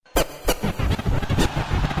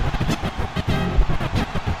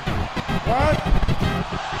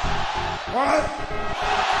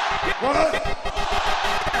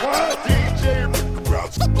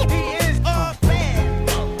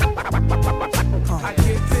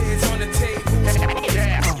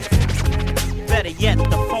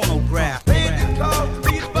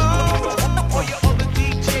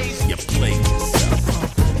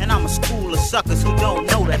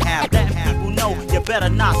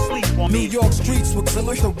sleep on me. New York streets were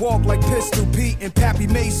killer to walk like Pistol Pete and Pappy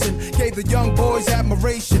Mason. Gave the young boys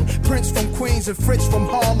admiration. Prince from Queens and Fritz from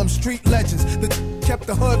Harlem, street legends that kept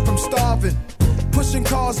the hood from starving. Pushing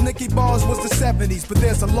cars, Nicky Bars was the 70s, but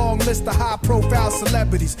there's a long list of high-profile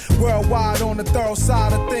celebrities worldwide on the thorough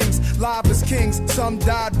side of things. Live as kings, some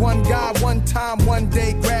died. One guy, one time, one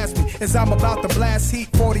day grabs me as I'm about to blast heat.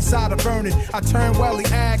 40 side of burning. I turn well, he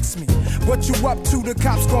asks me, "What you up to? The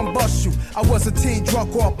cops gon' bust you." I was a teen,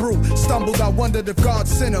 drunk or brew. Stumbled, I wondered if God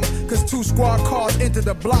sent him, cause 2 squad cars entered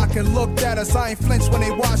the block and looked at us. I ain't flinched when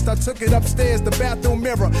they watched. I took it upstairs, the bathroom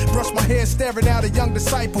mirror, brushed my hair, staring at a young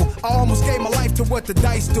disciple. I almost gave my life to what the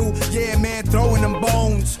dice do. Yeah, man, throwing them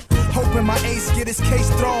bones. Hoping my ace get his case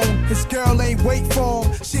thrown. His girl ain't wait for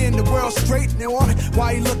him. She in the world straight now.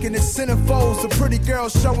 Why he looking at centerfolds? The pretty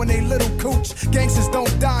girls showing they little cooch. Gangsters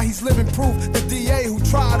don't die, he's living proof. The DA who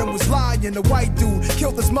tried him was lying. The white dude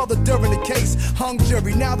killed his mother during the case. Hung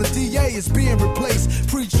jury, now the DA is being replaced.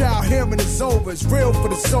 Pre-trial hearing is over, it's real for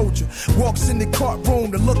the soldier. Walks in the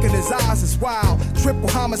courtroom, the look in his eyes is wild. Triple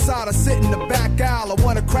homicide, I sit in the back aisle. I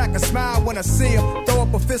wanna crack a smile when I see him. Throw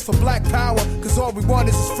up a fist for black power, cause all we want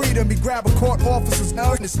is his freedom. He grabbed a court officer's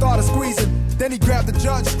hand and started squeezing. Then he grabbed the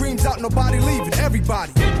judge, screams out, "Nobody leaving,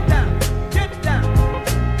 everybody." Get down, get down,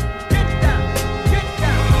 get down, get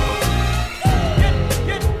down.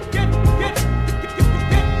 Get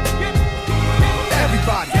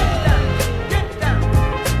Everybody. Get down, get down,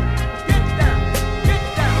 get down,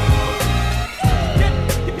 get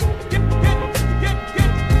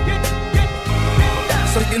down.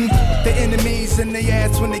 So the enemies in their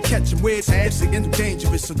ass when they catch him. Where it's actually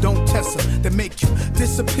dangerous, so don't test them. They make you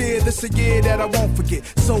disappear. This a year that I won't forget.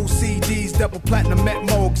 Soul CDs, double platinum at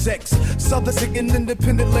Mo execs. Southern singing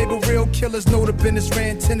independent label, real killers. Know the business,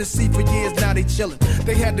 ran Tennessee for years, now they chillin'.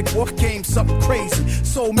 They had the work game, something crazy.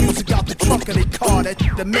 Soul music out the trunk of their car, that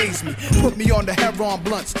amazed me. Put me on the heroin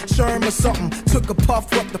blunts, Sherm or something. Took a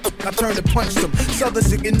puff, up the I turned and punched them. Southern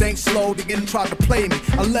singing ain't slow, they getting tried to play me.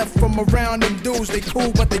 I left from around them dudes, they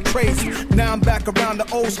cool but they crazy. Now I'm back around the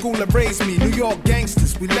old school that raised me. New York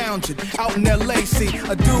gangsters, we lounging out in LA. See,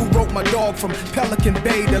 a dude wrote my dog from Pelican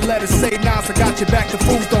Bay. The letter say, "Nas, I got your back, the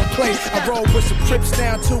fools don't play." I rolled with some Crips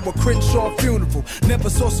down to a Crenshaw funeral. Never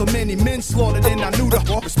saw so many men slaughtered, and I knew the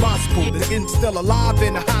hawk responsible. The end still alive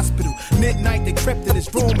in the hospital. Midnight they crept in his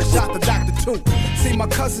room and shot the doctor too. See, my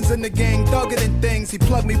cousins in the gang dug it in things. He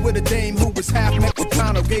plugged me with a dame who was half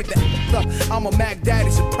Mexicano. Gave the up. I'm a Mac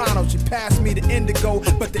Daddy soprano. She passed me the indigo,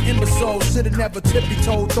 but the imbecile should've never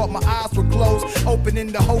tippy-toed. Thought my eyes were closed,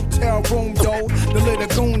 opening the hotel room door. The little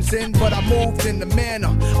goons in, but I moved in the manner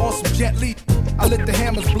on some Jet Li. I let the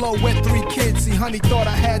hammers blow, wet 3 kids. See, honey thought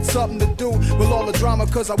I had something to do with all the drama,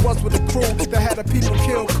 cause I was with a crew that had the people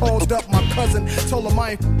killed. Called up my cousin, told him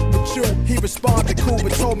I ain't with you. He responded cool,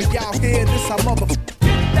 but told me out here, this how mother.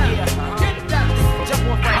 down, get down, jump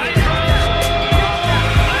on right here.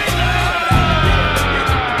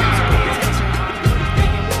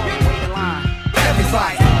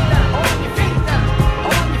 Everybody.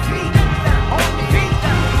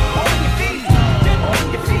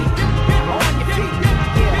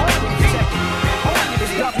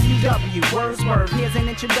 Wordsworth, here's an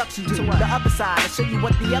introduction to the other side. I'll show you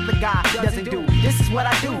what the other guy doesn't do. This is what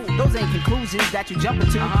I do. Those ain't conclusions that you jump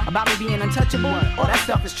into about me being untouchable. All that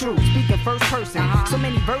stuff is true. Speaking first person. So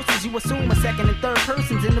many verses you assume a second and third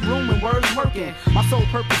person's in the room when words working. My sole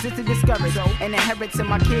purpose is to discourage and inherit to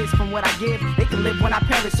my kids from what I give. They can live when I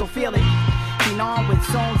perish, so feel it. On with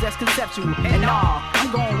songs that's conceptual. And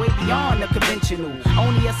I'm going way beyond the conventional.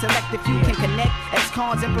 Only a selected few can connect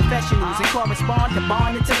ex-cons and professionals and correspond to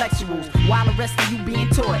bond intellectuals, while the rest of you being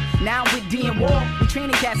taught. Now with D and War, we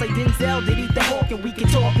training cats like Denzel did Eat the Hawk, and we can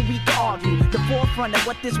talk and we can argue the forefront of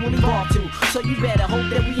what this will evolve to. So you better hope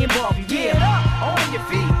that we involve you. Get up on your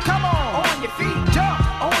feet, come on your feet, jump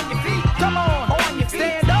on your feet, come on your feet,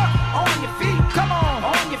 stand up on your feet, come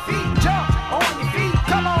on your feet, jump on your feet,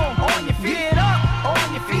 come on your feet.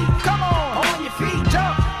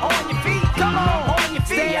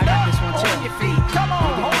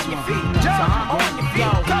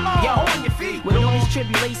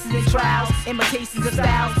 Tribulations and trials, imitations of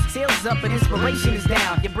styles. Sales is up and inspiration is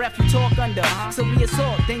down. Your breath you talk under, so we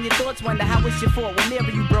assault. Then your thoughts wonder how it's your fault. What mirror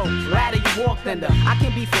you broke, ladder you walked under. I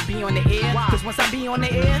can't be for be on the air, cause once I be on the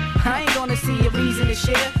air, I ain't gonna see a reason to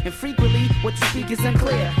share. And frequently, what you speak is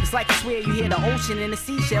unclear. It's like I swear you hear the ocean and the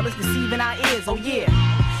seashell is deceiving our ears, oh yeah.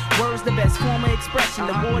 Words the best form of expression.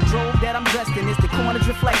 The wardrobe that I'm dressed in is the corner's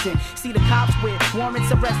reflection. See the cops with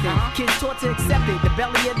warrants arresting. Kids taught to accept it, the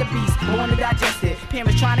belly of the beast, born to digest it.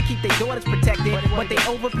 Parents trying to keep their daughters protected, but they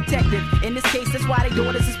overprotective. In this case, that's why their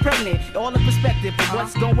daughters is pregnant. All in perspective, but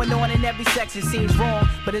what's going on in every section seems wrong,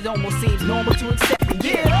 but it almost seems normal to accept it.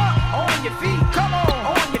 Get up on your feet, come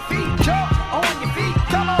on your feet, jump on your feet,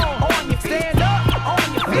 come on your feet, stand up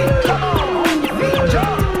on your feet, come on your feet,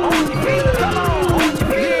 jump on your feet, come on your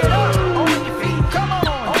feet, get up on your feet, come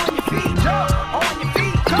on your feet, jump on your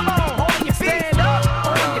feet, come on your feet, stand up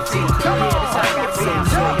on your feet, come on your feet,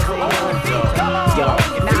 jump on your feet, come on.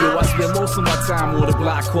 Yo, I spend most of my time on the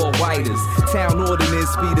block called Whiters. Town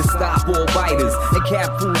ordinance be to stop all biters. And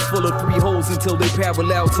cap fools full of 3 holes until they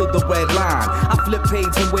parallel to the red line. I flip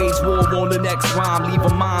page and wage war on the next rhyme. Leave a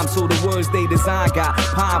mime so the words they design got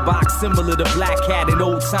pine box similar to Black Cat and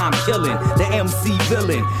old time killing. The MC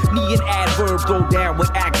villain. Me and adverb go down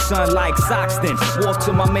with action like Soxton. Walk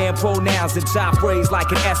to my man pronouns and chop phrase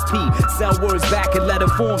like an SP. Sell words back and let it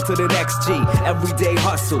form to the next G. Everyday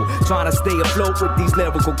hustle. Trying to stay afloat with these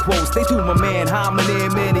lyrical quotes. They do my man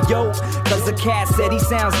homonym in a yoke. Cause the cat said he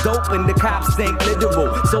sounds dope and the cops think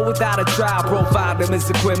literal. So without a trial, profile them as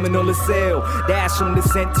a criminal or sale. Dash from the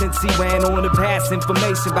sentence he ran on to pass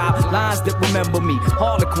information about lines that remember me.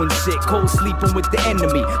 Harlequin shit, cold sleeping with the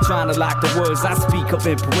enemy. Trying to lock the words I speak up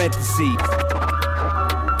in parentheses.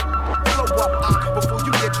 Blow up before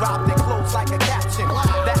you get dropped and close like a caption.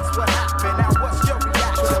 That's what happened. Now what's your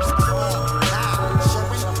reaction?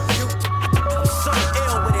 So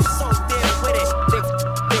ill with it, so deal with it.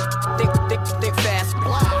 Thick fast.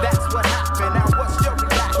 That's what happened. Now what's your reaction?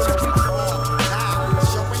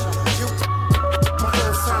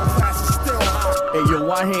 Hey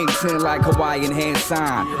yo, I hang 10 like Hawaiian hand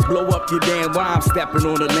sign. Blow up your damn rhyme, stepping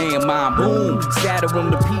on a landmine. Boom, shatter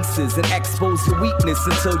them to pieces and expose your weakness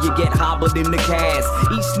until you get hobbled in the cast.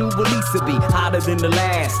 Each new release will be hotter than the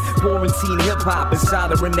last. Quarantine hip-hop is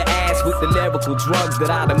solder in the ass with the lyrical drugs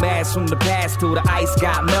that I'd amassed from the past till the ice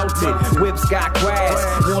got melted, whips got crashed.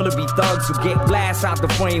 Wanna be thugs who get blast out the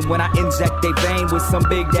frame when I inject they vein with some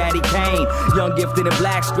Big Daddy Kane. Young gifted and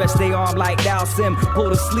black stretch they arm like Dalsim. Pull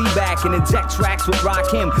the sleeve back and inject tracks with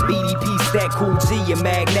Rakim, BDP, Stat, Cool G, and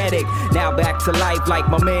Magnetic. Now back to life like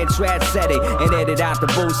my man Trad said it, and edit out the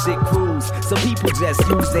bullshit crews. So people just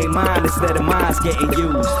use their mind instead of minds getting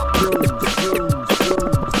used.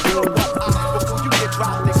 Before you get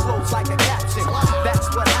dropped and close like a caption. That's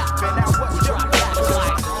what happened. Now what's your reaction?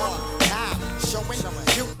 Showing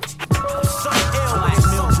you so ill with it,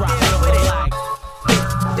 so ill with it.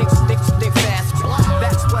 Thick fast.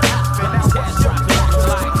 That's what happened. Now what's your reaction?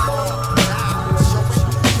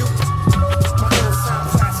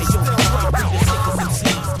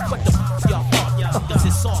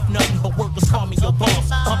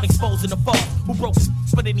 I'm exposing the false who broke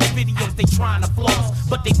but in these videos they trying to floss,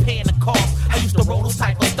 but they paying the cost. I used to roll those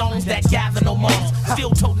type of stones that gather no moss.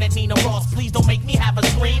 Still toting that Nina Ross, please don't make me have a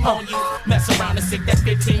scream on you. Mess around and stick that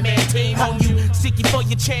 15-man team on you. Sticky for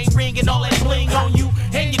your chain ring and all that bling on you.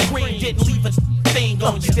 And your queen didn't leave a thing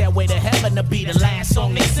on you. Stairway to Heaven to be the last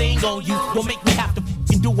song they sing on you. Don't make me have to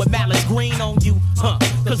do what Malice Green on you,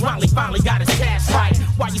 Cause Riley finally got his cash right.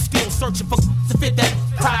 While you still searching for to fit that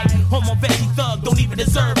tight. Homo veggie thug don't even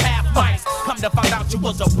deserve half mics. Come to find out you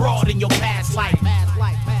was a broad in your past life.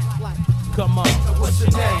 Come on, what's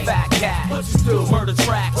your name? Fat Cat. What you do? Murder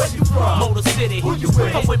Tracks. Where you from? Motor City. Who you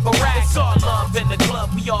with? I'm with Barack. It's all love in the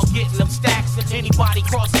club. We all getting them stacks. If anybody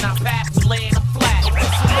crossing our path, we laying them flat. What's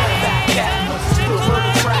your name? Fat Cat. What you do?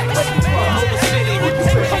 Murder Tracks. Where you from? Motor City. Who you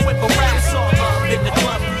with? I'm with Barack. It's all love in the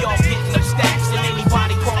club. We all getting them stacks. And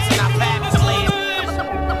anybody crossing our path, we laying them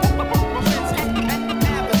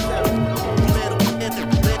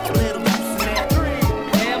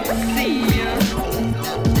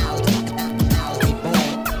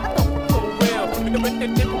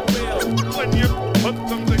when you put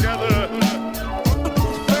them together.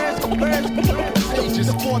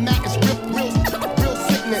 The format is real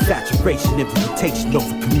sickness. Saturation, implementation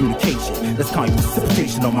over communication. Let's call you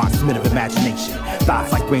precipitation on my cement of imagination.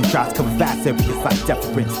 Thighs like raindrops cover vast areas like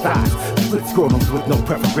deference. Thighs, split scrotums with no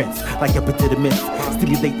preference. Like epididymis,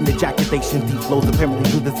 stimulating ejaculation. Deep flows apparently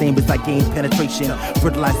do the same as I gain penetration.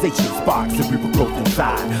 Fertilization sparks cerebral growth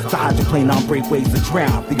inside. The hydroplane on brave waves that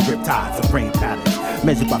drown the riptides of brain patterns.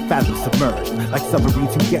 Measured by fathoms submerged. Like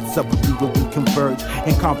submarines who get submarine when we converge.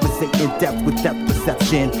 And conversate in depth with depth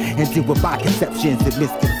perception. And deal with my conceptions and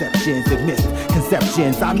misconceptions. perceptions and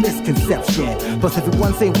misconceptions. I misconception. Plus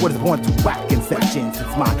everyone saying what is born to whack conceptions.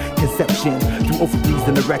 It's my conception through ovaries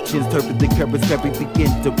and erections. Turbid the curves carry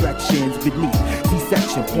begin directions beneath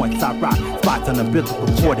C-section points. I rock spots on umbilical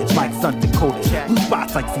cordage like sun decoded. Blue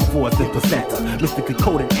spots like C4s and placenta. Mystically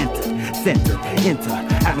coded enter. Center, enter,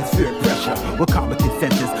 atmospheric pressure. With common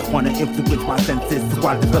consensus, wanna influence my senses. So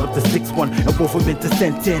I developed the 6-1 and wove them into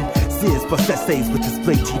sentences. Plus essays with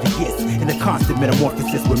display to the gist. In a constant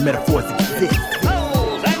metamorphosis where metaphors exist.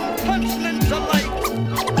 Bells and punchlines alike,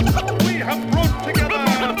 we have brought together.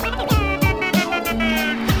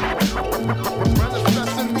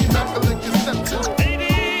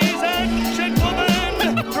 Ladies and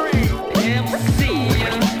gentlemen, 3MC.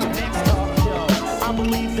 I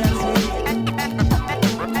believe that's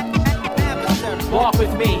Walk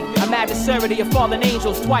with me, I'm adversary of fallen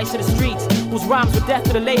angels, twice to the streets, whose rhymes were death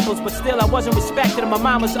to the labels, but still I wasn't respected and my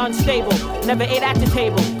mind was unstable. Never ate at the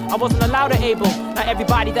table, I wasn't allowed or able. Not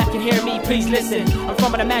everybody that can hear me, please listen. I'm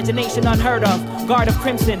from an imagination unheard of, guard of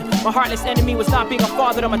crimson. My heartless enemy was not being a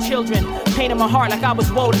father to my children. Pain in my heart like I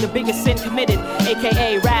was woe to the biggest sin committed,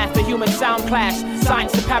 aka wrath, the human sound clash.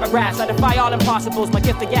 Science to paragraphs, I defy all impossibles, my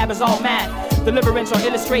gift of gab is all math. Deliverance or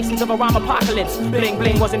illustrations of a rhyme apocalypse. Bling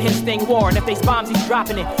bling wasn't his thing, war, and if there's bombs he's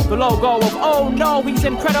dropping it. The logo of oh no, he's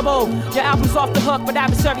incredible. Your album's off the hook, but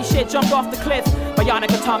adversary shit jumped off the cliff.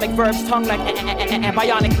 Bionic atomic verbs, tongue like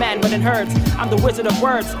bionic man, but in herds. I'm the wizard of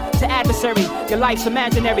words to adversary. Your life's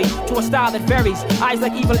imaginary to a style that varies. Eyes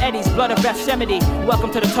like evil eddies, blood of Bethsemane.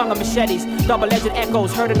 Welcome to the tongue of machetes. Double-edged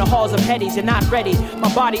echoes heard in the halls of Heddies. You're not ready.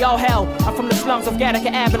 My body, all hell. I'm from the slums of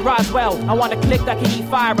Gattaca Ave and Roswell. I want to click that can eat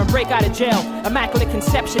fire and break out of jail. Immaculate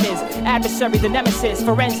conception is adversary, the nemesis.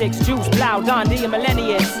 Forensics, Juice, Blau, Don D, and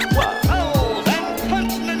Millennius. Bells and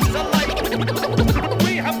punchlines alike,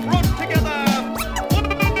 we have brought together.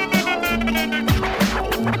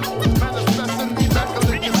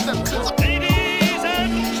 Ladies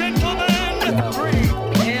and gentlemen,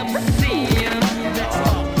 3MC.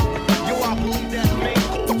 Yo, I believe that's me.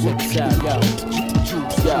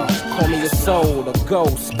 Yo, call me a soul, a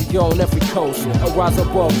ghost, beyond every coast. I rise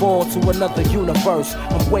above all to another universe.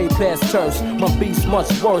 I'm way past terse, my beat's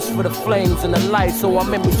much worse for the flames and the light. So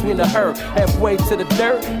I'm in between the hurt, halfway to the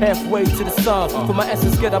dirt, halfway to the sun. For my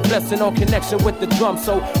essence, get a blessing on connection with the drum.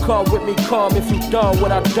 So come with me, come if you done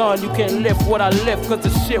what I done. You can't lift what I lift, cause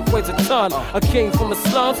the shit weighs a ton. I came from the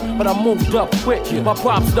slums, but I moved up quick. My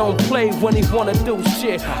pops don't play when he wanna do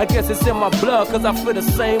shit. I guess it's in my blood, cause I feel the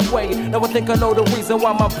same way. Now I think I know the reason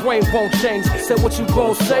why my brain won't change. Say what you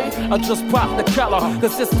gon' say, I just pop the collar.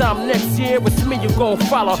 Cause this time next year, it's me you gon'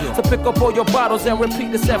 follow. So pick up all your bottles and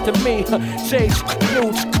repeat this after me. H-U-I-C-E.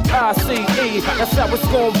 That's how it's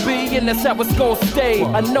gon' be and that's how it's gon' stay.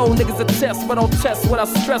 I know niggas are test, but don't test what I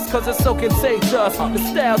stress, cause it's so contagious. The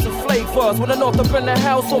styles and flavors, when I know up in the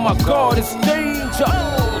house, oh my God, it's danger.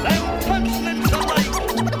 Bells and punchlines alike,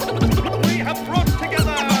 we have brought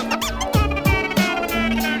together.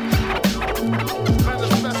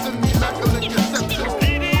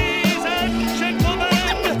 Ladies and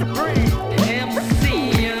gentlemen, 3MC.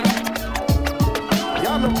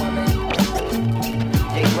 Y'all know my name.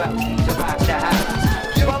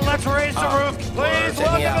 Well, let's raise the roof. Please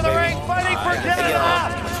welcome to the ring, fighting for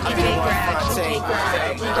Canada.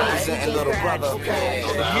 Representing little brother.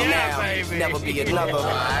 Yeah, baby. Never be another.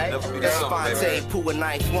 That's Fontaine, Pooh, and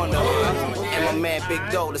Ninth Wonder. And my man Big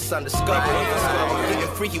Doe, the son discovered. Getting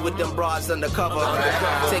freaky with them broads undercover.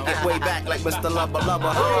 Take it way back like Mr. Lubba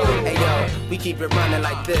Lubba. Hey yo, we keep it running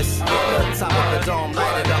like this. Top of the dome,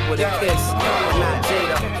 light it up with a kiss. We're not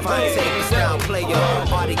Jada, Fontaine, the style player.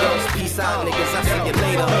 Party goes, peace out, niggas, I see you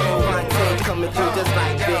later. Fontaine coming through just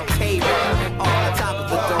like Big Cable. On top of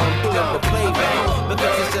the dome, doing the playback.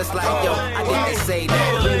 Because it's just like, yo, I need to say that.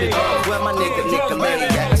 Where my nigga Nicolay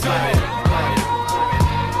at? That's right.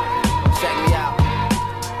 Check me out.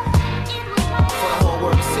 For the whole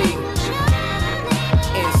world to see.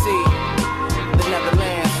 NC, the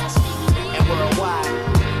Netherlands, and worldwide.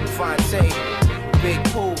 Fontaine, Big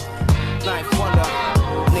Pooh, Ninth Wonder,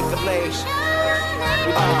 Nicolay.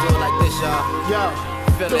 We about to do it like this, y'all. Yo.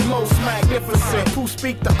 The most magnificent, who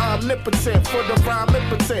speak the omnipotent, for the rhyme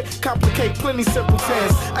impotent, complicate plenty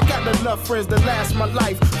simpletons. I got enough friends that last my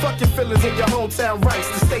life. Fuck your feelings in your hometown rights.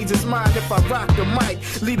 The stage is mine if I rock the mic.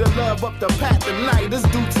 Lead a love up the path tonight. It's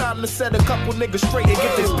due time to set a couple niggas straight and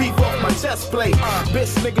get this beef off my chest plate.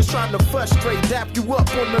 Bitch niggas trying to frustrate, dap you up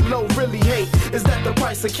on the low, really hate. Is that the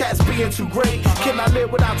price of cats being too great? Can I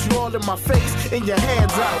live without you all in my face and your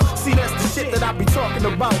hands out? See, that's the shit that I be talking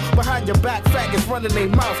about. Behind your back, faggots running their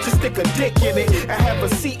mouth. Just stick a dick in it and have a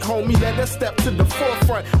seat, homie. Let us step to the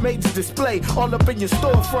forefront. Major display all up in your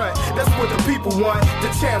storefront. That's what the people want. The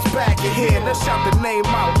champ's back in here. Let's shout the name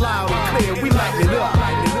out loud and clear. We light it up.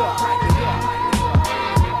 Light it up. Light it up.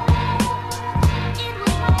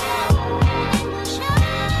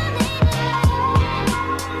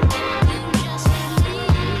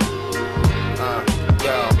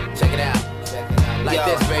 Like yo,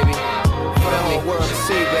 this, baby. For the whole world to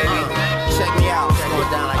see, baby. Check me out. Slow it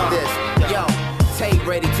down like this. Yo, Tate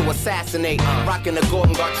ready to assassinate. Rocking the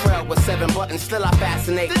Gordon Gartrell with 7 buttons, still I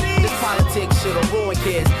fascinate. This politics shit'll ruin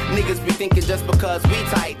kids. Niggas be thinking just because we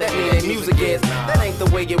tight, that mean their music is. That ain't the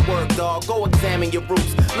way it work, dawg. Go examine your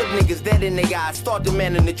roots. Look niggas dead in their eyes, start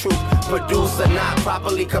demanding the truth. Producer not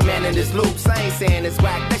properly commanding his loops. I ain't saying it's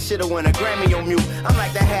whack, that shit'll win a Grammy on mute. I'm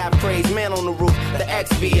like the half-crazed man on the roof. The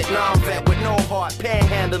ex-Vietnam vet with no heart,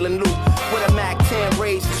 panhandling loot. With a Mac 10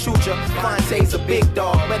 raised to shoot ya. Fonte's a big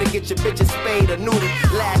dog, better get your bitches spayed or neutered.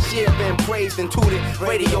 Last year been praised and tooted.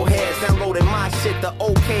 Radio heads downloading my shit, the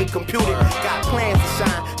OK computer. Got plans to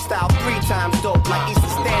shine, style 3 times dope. Like Eastern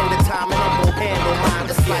Standard Time, and I'm gon' handle mine.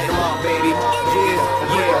 Just light them up, baby. Yeah,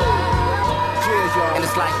 yeah. And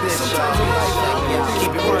it's like this, y'all.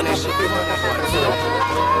 Keep it running. I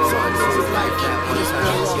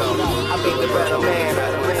be the better man.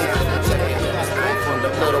 From the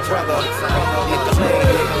little brother. Hit the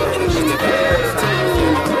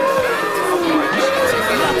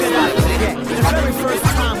the very first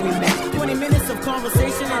time we met, 20 minutes of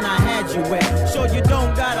conversation and I had you wet. Showed you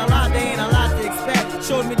don't got a lot, there ain't a lot to expect.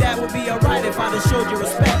 Showed me that would be alright if I just showed you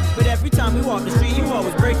respect. But every time we walk the street, you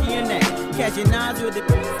always breaking your neck. Catching knives with the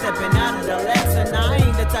stepping out of the Lex. And I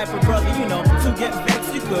ain't the type of brother, you know, to get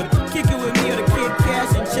vexed. You could kick it with me or the kid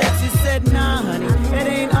cash and checks. You said, nah, honey, it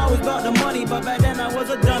ain't always about the money. But back then I was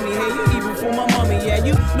a dummy. Hey, you even for my mommy. Yeah,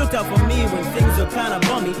 you looked out for me when things were kinda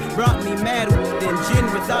bummy. Brought me mad with and gin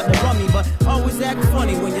without the rummy. But always act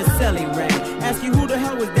funny when your celly rang. Ask you who the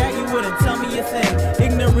hell was that, you wouldn't tell me a thing.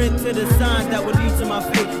 Ignorant to the signs that would lead to my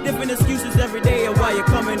fate. Different excuses every day of why you're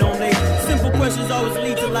coming home late. Simple questions always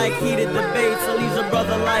lead to like heated debates. So leaves a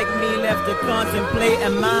brother like me left to contemplate.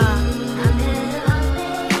 Am I?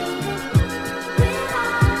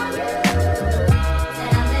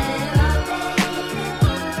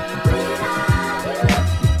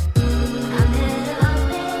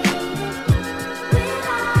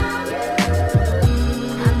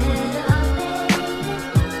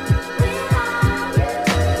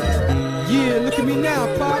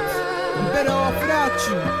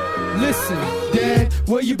 Listen, Dad,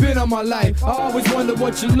 where you been all my life? I always wonder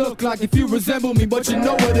what you look like if you resemble me, but you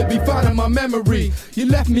know where to be found in my memory. You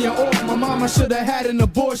left me an orphan, my mama should have had an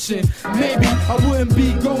abortion. Maybe I wouldn't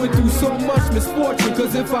be going through so much misfortune,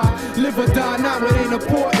 cause if I live or die now, it ain't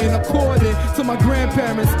important. According to my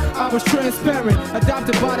grandparents, I was transparent,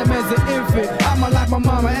 adopted by them as an infant. Out my life, my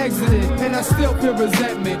mama exited, and I still feel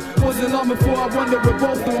resentment. Wasn't long before I wondered where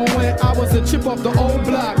both of them went. I was a chip off the old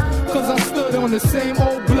block, cause I stood on the same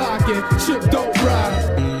old block and chip dope ride.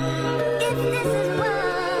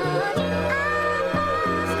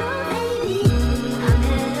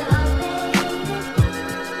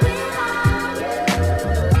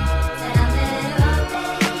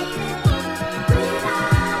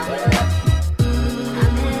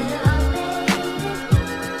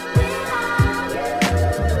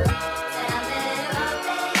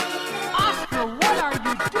 Oscar, what are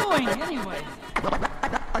you doing anyway?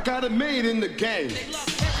 I got it made in the game.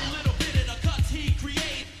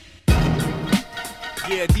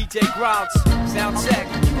 Yeah, DJ Grouch, sound check.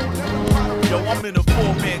 Yo, I'm in a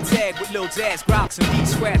 4-man tag with Lil Jazz, Grouch, and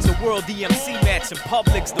D-Scratch, a world DMC match in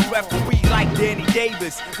Publix. The referee like Danny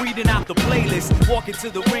Davis, reading out the playlist. Walking to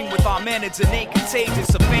the ring with our manager named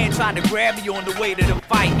Contagious. A fan tried to grab me on the way to the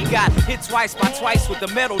fight. He got hit twice by twice with the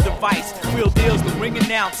metal device. Real deal's the ring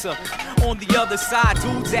announcer. On the other side,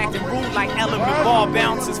 dudes acting rude like element ball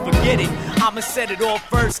bouncers. Forget it, I'ma set it off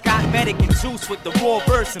first. Got Medic and Juice with the raw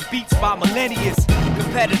verse and beats by millennials.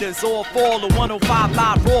 Competitors all fall, the 105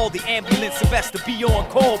 live roll. The ambulance is best to be on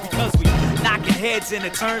call because we knocking heads in a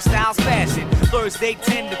turnstiles fashion. Thursday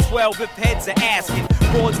 10 to 12 if heads are asking.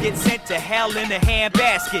 Boards get sent to hell in a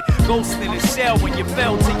handbasket. Ghost in a shell when you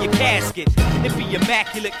fell to your casket. It be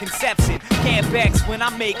immaculate conception. Campbacks when I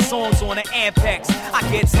make songs on the Ampex. I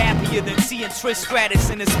gets happier than seeing Trish Stratus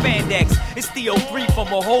in the spandex. It's Theo 3 from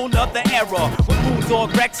a whole nother era. With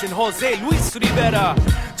Moondog Rex and Jose Luis Rivera.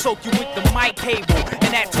 Choke you with the mic cable.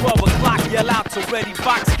 And at 12 o'clock yell out to Reddy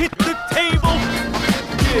Fox, hit the table.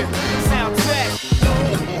 Yeah, sound check.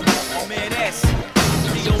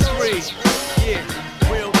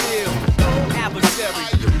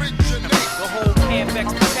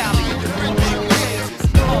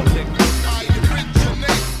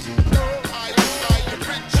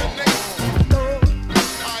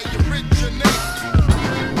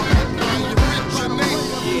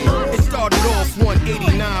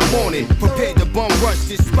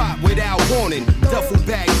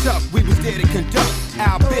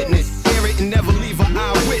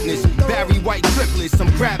 white triplets, I'm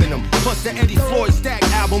grabbing them. Plus the Eddie Floyd Stack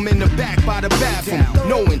album in the back by the bathroom.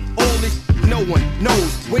 Knowing all this no one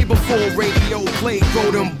knows. Way before radio played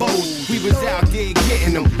Golden Bows, we was out there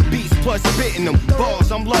getting them. Beats plus spitting them.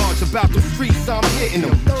 Bars, I'm large. About the streets, I'm hitting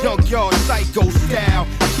them. Junkyard psycho style.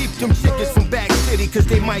 Keep them chickens from back city, cause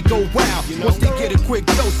they might go wild. Once they get a quick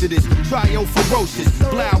dose of this, trio ferocious.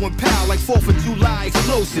 Blow and pow like 4th of July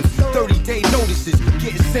explosive. 30-day notices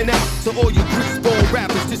getting sent out to all your greaseball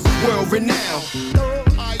rappers. This is world renowned.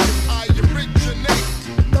 I originate.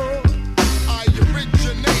 I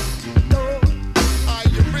originate. I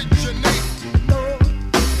originate.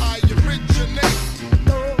 I originate. I originate.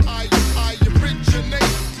 I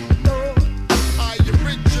originate. I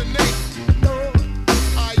originate. I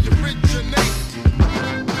originate.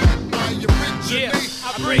 Yeah, I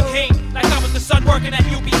bring heat like I was the sun working at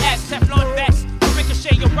UBS. Teflon vest,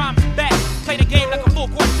 ricochet your rhymes back. Play the game like a full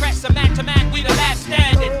court press. A man to man, we the last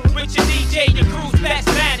standing. With your DJ, your crew's best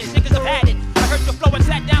vanished. Niggas have had it. I heard your flow and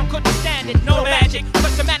sat down, couldn't stand it. No magic,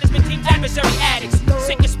 but some management team's adversary addicts.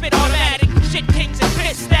 Sick and spit automatic. Shit kings and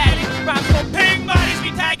piss static. Rhymes go ping, bodies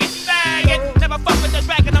be tagging and bagging. Never fuck with the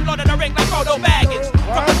dragon, I'm Lord of the Ring like Frodo Baggins.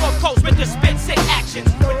 From the Gulf Coast with the spit sick actions.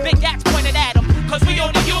 With big acts pointed at them. Cause we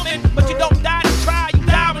only human, but you don't die to try. You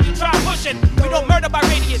die when you try pushing. We don't murder by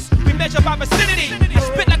radius, we measure by vicinity. I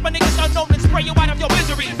spit like my niggas unknown and spray you out of your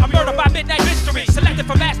misery. I'm murdered by midnight mystery, selected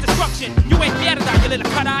for mass destruction. You ain't mierda, you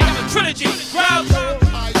little cut eye, I'm a trilogy. Grouch,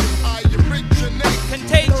 I originate.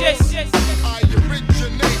 Contagious, I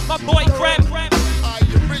originate. my boy Krem, I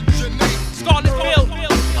originate. Scarlet Bill,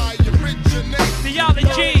 I originate.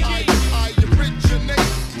 Theology, I originate.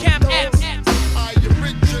 Camp X, I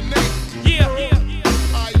originate. yeah,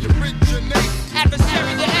 I originate.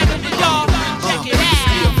 adversary the enemy, y'all. Check it out.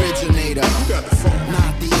 The originator,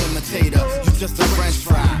 not the imitator. You just a French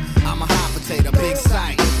fry. I'm a hot potato, big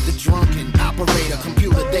sight. The drunken operator,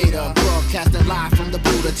 computer data, broadcasting live from the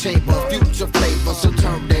Buddha chamber. Future flavor, so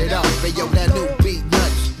turn it up. Hey yo, that new beat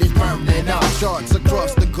nuts is burning up. Charts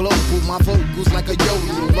across the globe, with my vocals like a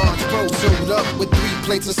yodel. Large pro showed up with 3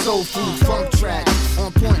 plates of soul food, funk tracks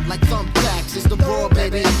on point like thumbtacks. It's the raw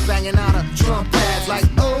baby, banging out of drum pads like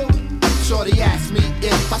oh. Shorty asked me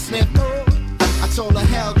if I sniffed. I told her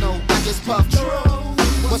hell no, I just puffed.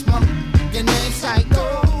 What's my your name?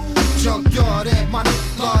 Psycho. Junkyard at my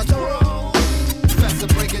large bro. Professor,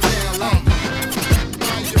 break it down like I originate.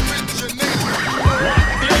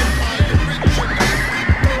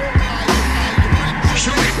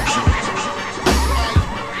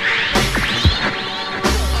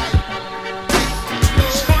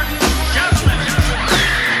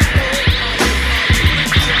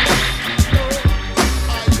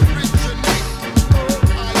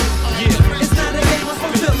 It's not a game, I'm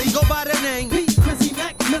from Philly, go by the name Pete Chrissy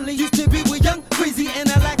Mac Millie. Used to be with young, crazy, and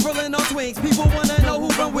I like rolling on swings. People wanna know who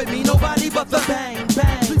run with me, nobody but the bang,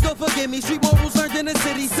 bang. Please don't forgive me, street morals learned in the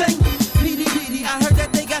city. Sing, Petey, Petey, I heard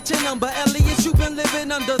that they got your number. Elliot, you been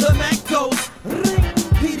living under the Mac goes. Ring,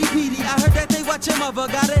 Petey, Petey, I heard that they watch your mother.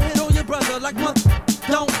 Got a hit on your brother like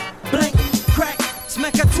don't blink, crack,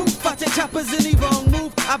 smack a tooth, watch your choppers in the wrong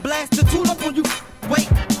move. I blast the tool up on you. Wait,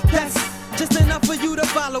 that's just enough for you to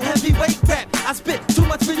follow. Heavyweight rap, I spit too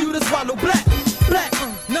much for you to swallow. Black, black,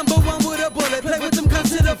 number one with a bullet. Play with them guns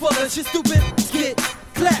to the fullest. Shit stupid, skit,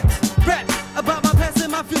 claps, rap about my past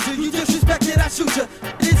and my future. You disrespected, I shoot you.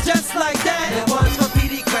 It's just like that. And one's for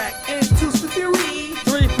PD Crack, and two's for Fury,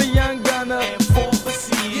 3 for Young Gunner, and 4 for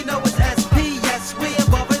C. You know it's SP, yes, we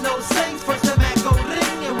involving those things. First the Mac go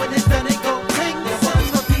ring, and when it's done, it go ting. And one's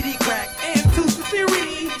for PD Crack, and two's for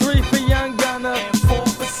Fury, 3 for Young Gunner, and 4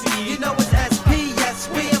 for C. You know it's SP, yes,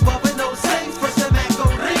 we involving those things. First the Mac go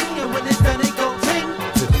ring, and when it's done, it go ting.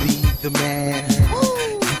 To be the man,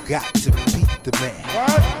 you got to beat the man.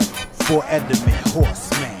 For element,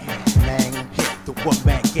 horseman, man. Hit the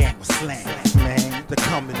one-man gang with slang, man. They're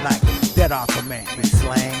coming like dead off a man.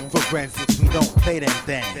 Slang, forensics, we don't play them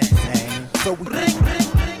things, man. So we ring,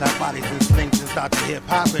 got bodies and slings and start to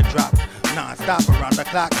hip-hop and drop non-stop around the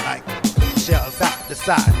clock like shells out the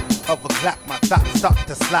side of a clock. My thoughts start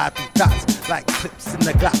to slide through thoughts like clips in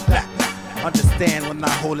the Glock black. Understand when I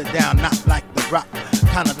hold it down, not like the rock,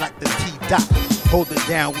 kinda like the T-Dot. Hold it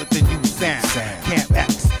down with the new sound. Camp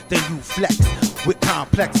X, then you flex with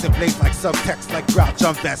complex and blaze like subtext, like Grouch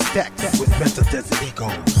on that stacks. With mental density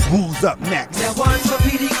goes. Who's up next? Now one's for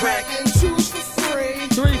PD Crack, and 2's for Free,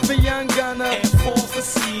 3 for Young Gunner, and 4 for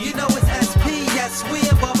C. You know it's SP, yes, we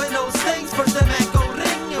involving those things. First the Mac go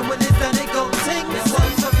ring, and when it's done, it go ting. Now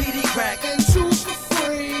one's for PD Crack, and 2's for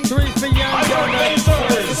Free, 3 for Young Gunner, and 4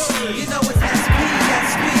 for C. You know it's SP,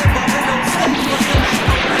 yes, we involving those things. First the Mac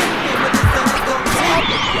go ring, and when it's done, it go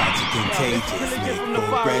ting.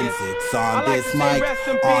 forensics on this mic,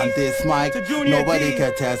 on this mic. Nobody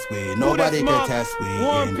can test me, nobody can test me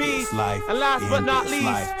in this life, and last but not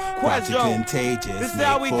least, Quadro. Contagious, this is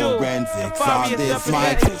how we do forensics on this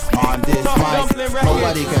mic, on this mic.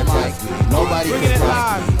 Nobody can test me, nobody can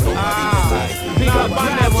test me, nobody can test me. Big up on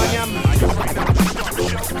that one,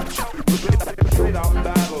 Straight out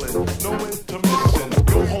battling, no intermission,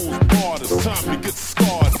 no holds barred. It's time to get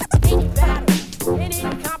started. Any battle, any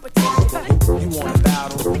competition. You want a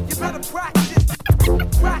battle? You better practice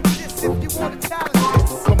if you want to challenge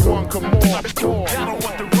this. Come on, come on. I don't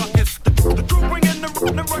want the ruckus. The crew bringing the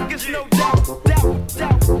ruckus, no doubt.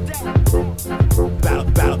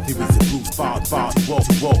 Battle theories and roots, fall to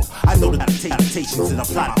roll. I know the adaptations and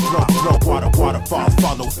apply flow. Waterfalls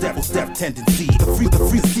follow step tendency. The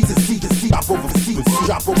free season, see, drop over frequency.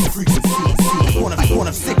 One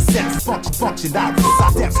of 6 sets function out.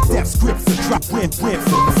 Depth scripts and drop rims and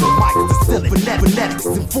mics distill it. Phonetics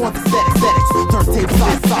inform aesthetics. Turntable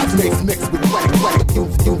size mixed with wet.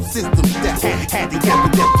 Use systems that handicap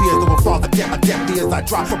with deaf fears over fall the deaf ears. I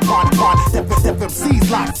drop upon deaf MCs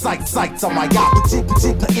like sights on my yacht.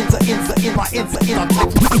 In my insa on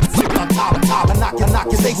top. I knock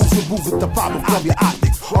your labels, removing the problem from your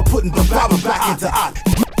optics, or putting the problem back into art.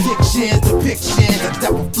 Depictions, of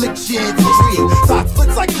death afflictions, and dreams. Thoughts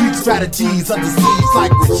flicks like Greek strategies, under siege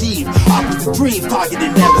like regime. Opposite dreams,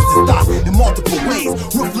 targeting nemesis thoughts in multiple ways.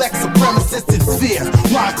 Reflect supremacist in spheres.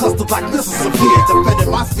 Rhyme clustered like missiles appear.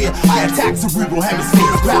 Defending my sphere, I attack cerebral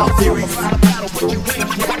hemispheres. Battle theories. Battle, but you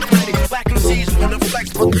ain't ready. Black MCs wanna flex,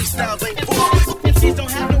 but these styles ain't full. MCs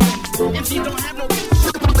don't have no.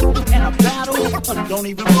 And a battle, don't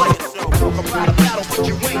even play it. So talk about a battle, but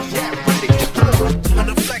you ain't yet ready.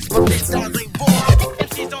 Wanna flex, but these styles ain't full.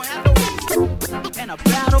 MCs don't have no. And a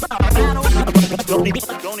battle,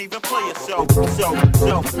 don't even play it. So.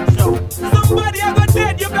 Somebody I got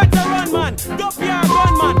dead, you better run, man. Don't be a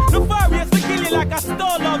gun, man. Nefarious to kill you like a stone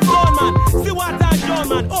love stone, man. See what I John,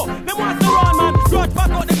 man. Oh, them want to run, man. Rush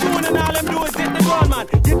back out the tune and all them do is hit the ground, man.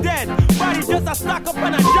 You're dead. Body just a stack up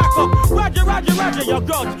and a jack up. Roger, your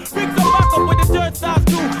grudge. Bring some back up with the third stars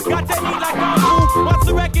too. Got to eat like bamboo. Once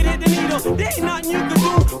the record hit the needle, there ain't nothing you can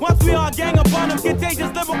do. Once we all gang up on them,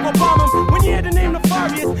 contagious lyrical bomb them. When you hear the name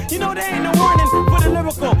Nefarious, you know there ain't no warning for the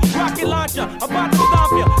lyrical rocket launcher. About to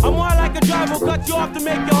stop you. I'm more like a driver who cut you off to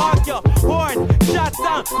make you hawk your horn. Shots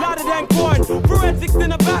down, louder than corn. Forensics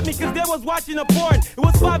didn't about me cause they was watching a porn. It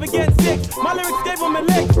was 5 against 6. My lyrics gave them a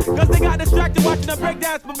lick cause they got distracted watching a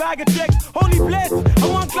breakdance for bag of tricks. Holy bliss,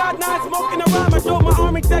 I'm on cloud 9 smoking around. I show my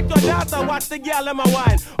army tech to a dance. I watch the gal in my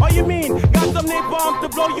wine. Oh, you mean got some napalm to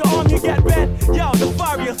blow your arm, you get red. Yo,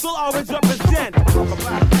 Nefarious will always represent. Talk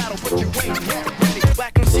about a battle, but you ain't yet ready.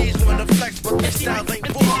 Black MCs wanna flex, but their styles ain't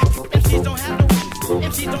full. MCs don't have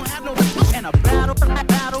no. And a battle,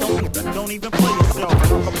 don't even play it. So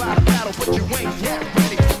talk about a battle, but you ain't yet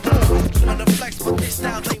ready. Wanna flex, but their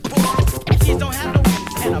styles ain't full. MCs don't have no.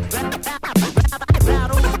 And a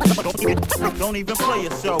battle, don't even play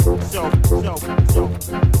it. So.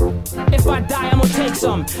 If I die, I'm gonna take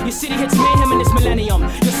some. Your city hits mayhem in this millennium.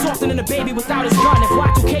 You're softer than a baby without his gun. If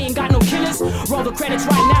Y2K ain't got no killers, roll the credits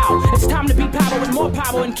right now. It's time to beat power with more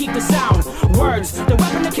power and keep the sound. Words, the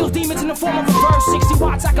weapon that kills demons in the form of a verse. 60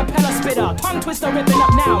 watts, acapella spitter, tongue twister ripping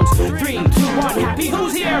up nouns. 3, 2, 1, happy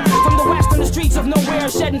who's here? From the west on the streets of nowhere,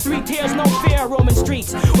 shedding 3 tears, no fear, roaming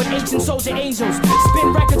streets with ancient soldier angels.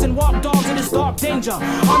 Spin records and walk dogs in this dark danger.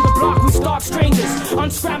 On the block, we stalk strangers,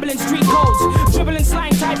 unscrambling street codes, dribbling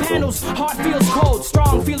slang type handles. Heart feels cold,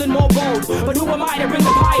 strong, feeling more bold. But who am I to bring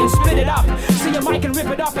the pie and split it up? See a mic and rip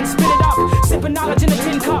it up and spit it up. Sipping knowledge in a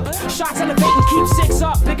tin cup. Shots elevating, keep 6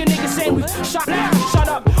 up. Bigger niggas saying we shut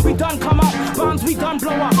up. We done come up, bombs we done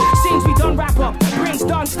blow up. Scenes we done wrap up, brains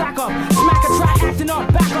done stack up. Smack a track acting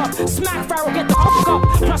up, back up. Smack Pharaoh, get the fuck up.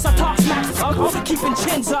 Plus I talk smack, keeping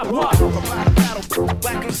chins up. What?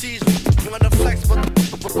 Black MCs wanna flex,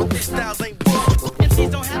 but these styles ain't full. MCs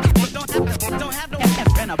don't have no.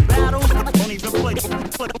 And a battle, don't even play it. So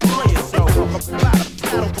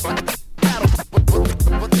battle,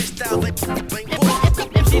 but these styles ain't full.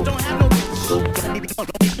 MCs don't have no.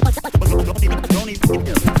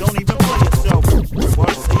 Don't even play it. So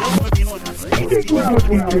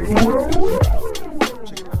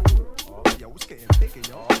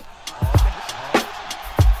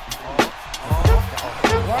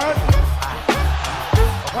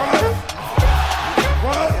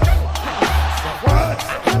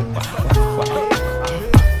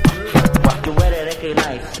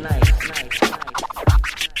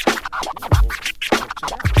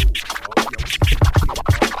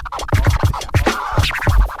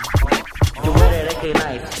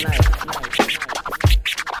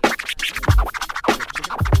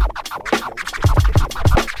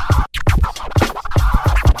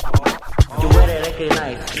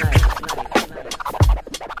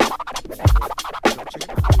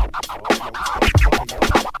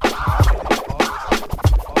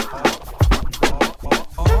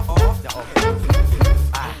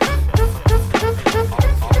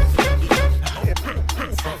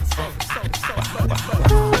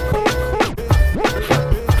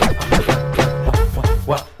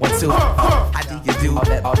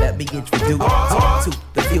me introduce to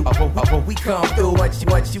the view of when we come through.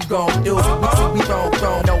 What you gon' do? We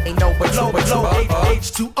gon' no, ain't no but you.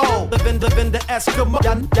 H2O, living the Eskimo.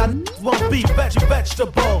 Y'all won't be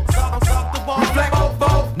vegetables.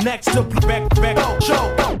 Reflect next to back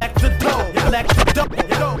show. Back the dough, back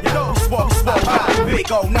the dough. We swap,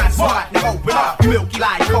 big old nice spot. Now open up, milky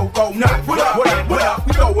like cocoa nut. What up?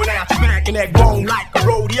 We going out the back in that bone like a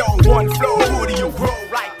rodeo. One flow, woody, you grow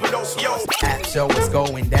like Pinocchio. That show is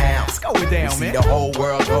going down. It's going down, we see man. the whole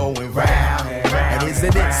world going round. And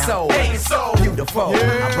isn't it so beautiful?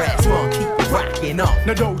 Yeah. Our brass funk keep rocking up.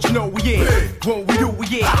 Now don't you know we in? When we do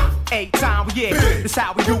we in? 8 time we in. That's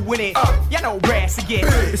how we doing it. You know brass again.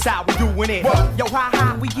 That's how we doing it. Yo,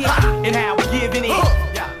 how we get and how we giving it.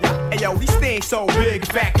 Hey yo, these things so big,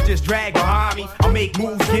 the fact can just drag behind me. I make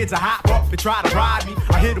moves, kids I hop up and try to ride me.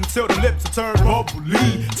 I hit them till the lips are turned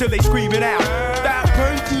bubbly, till they screaming out. Stop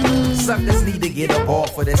hurting. Suckers need to get up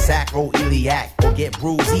off of the sacroiliac or get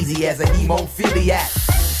bruised easy as a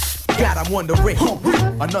hemophiliac. God, I'm wondering who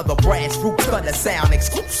another brass fruit gonna sound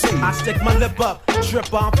exclusive. I stick my lip up,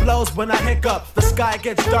 trip on flows when I hiccup. The sky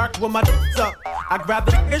gets dark when my d***'s up. I grab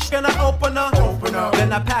the ish and I open up.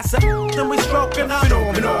 Then I pass it, then we stroking up.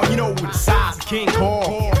 Phenomenal, you know with the size of King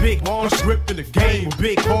Kong. Big horns ripping the game with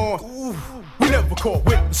big horns. We never caught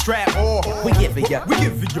with the strap or we giving you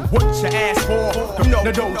what you asked for.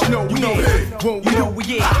 Now don't you know we in? When we do we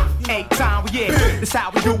in? 8 time we in. That's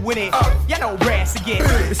how we doing it. You know brass again.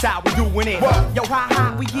 That's how we doing it. Yo,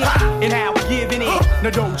 how we get and how we giving it.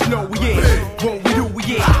 Now don't you know we in? When we do we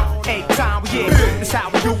in? 8 time we in. That's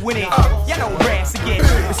how we doing it. You know brass again.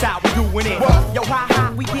 That's how we doing it. Yo,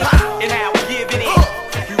 how we get and how we giving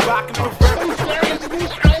it. You rockin' for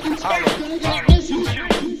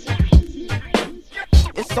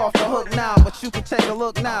It's off the hook now, but you can take a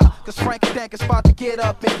look now. Cause Frankie Dank is about to get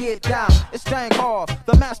up and get down. It's Dang Hard,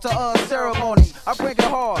 the master of ceremonies. I bring it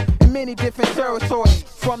hard in many different territories.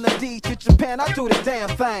 From the D to Japan, I do the damn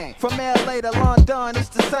thing. From LA to London, it's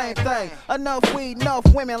the same thing. Enough weed, enough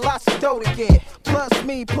women, lots of dough to get. Plus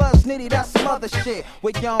me, plus Nitty, that's some other shit.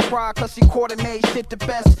 With Young Broad, cause he coordinate shit the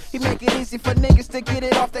best. He make it easy for niggas to get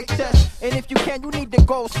it off their chest. And if you can, you need to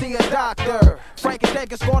go see a doctor. Frankie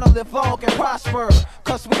Dank is gonna live long and prosper.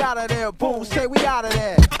 Cause we out of there, boom, say we out of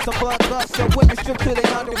there. Some blood lust and women strip to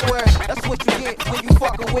their underwear. That's what you get when you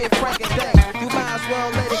fucking with Frankie Dank. You might as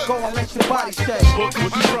well let it go and let your body shake. What you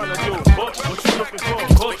trying to do? What you looking for?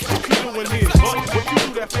 What you doing here? What you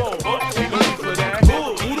do that for? You looking for that?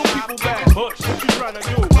 Who the people back? What you trying to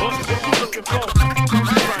do? What you looking for? What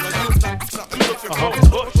you trying to do? You looking for?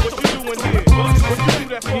 What you doing here? What you do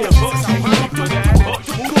that for? What you looking for that?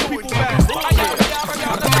 Who the people back?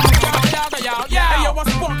 Hey yo, I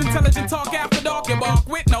spark intelligent talk after dark. You bark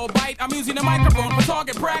with no bite. I'm using the microphone for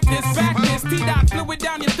target practice. Back this T-dot fluid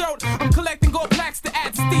down your throat. I'm collecting gold plaques to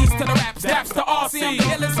add steez to the rap. Steps to RC. I'm the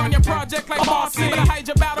illest on your project like Marcy. But I hide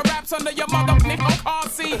your battle raps under your mother nickel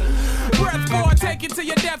RC. Breath 4, take you to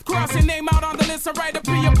your death. Cross your name out on the list. I write a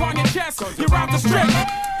P upon your chest. You're out the strip.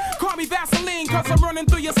 Call me Vaseline, cause I'm running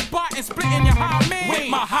through your spot and splitting your high man. With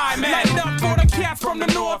my high man. Light it up for the cats from the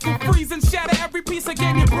north who freeze and shatter every piece of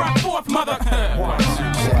game you brought forth, mother.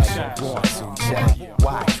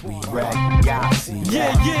 Watch we rap, y'all see.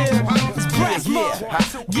 Yeah, it's brass mode.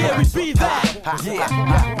 Yeah, we be that.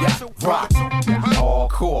 Rock, all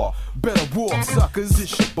core. Better walk, suckers, this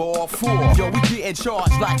shit ball 4. Yo, we getting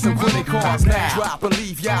charged like some credit cards now. Drop and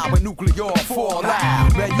leave y'all with nuclear fall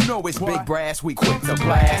out. Man, you know it's big brass, we quick to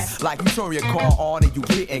blast. Like you turn your car on and you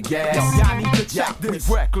getting gas. Yo, y'all need to check this.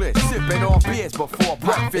 We reckless, sipping on beers before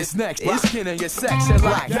breakfast. Next, it's skin in your section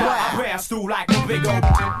like that. I pass through like a big old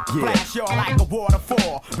flash y'all like a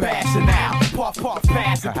waterfall. Bashing out, puff,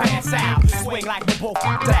 pass and pass out. Swing like the bull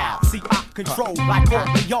down. See, I control like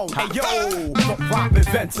Corleone. Hey yo, the rhyme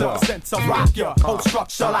inventor. Sense of rock your whole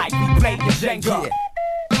structure like we play the Jenga.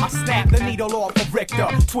 I snap the needle off of Richter,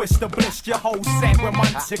 twist the bliss your whole set with my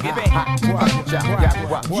chicken. Yeah,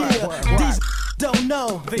 these don't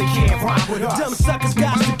know they can't rhyme with us. Dumb suckers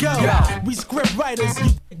got to go. We script writers,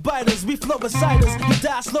 you biters, we flow beside us. You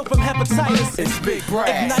die slow from hepatitis. It's big brass.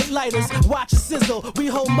 Ignite lighters, watch a sizzle. We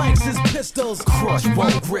hold mics as pistols. Crush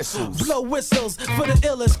roll bristles. Blow whistles for the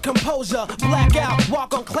illest composure. Blackout,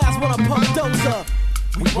 walk on class when I pump dozer.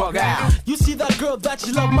 we bug out. You see that girl that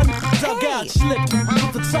you love, my dug out. Slick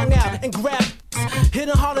with the tongue out and grab.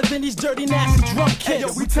 Hitting harder than these dirty, nasty drunk kids. Hey,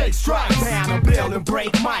 yo, we take strikes down and build and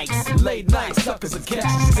break mics. Late night suckers and catch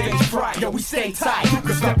stage fright. Yo, we stay tight. You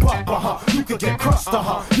can step up, you can get crushed,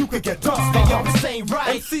 you can get dust. Hey, yo, this ain't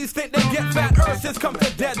right. MCs think they get fat Ursus come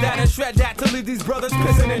to dead that and shred that to leave these brothers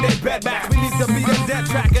pissing in their bed back. We need to beat a dead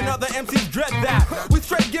track and other MCs dread that. We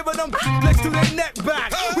straight giving them licks to their neck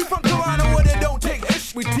back. We from Toronto where they don't take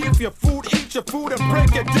ish. We teeth your food, eat your food and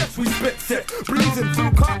break your dish. We spit sick, breezing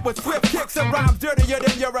through cop with swift kicks and rhymes dirtier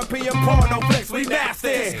than European porno flicks. We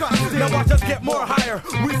nasty. Now watch us get more higher.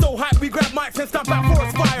 We so hype we grab mics and stomp out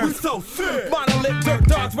forest fire. We so sick. Monolith dirt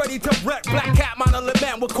dogs ready to wreck. Black cat monolith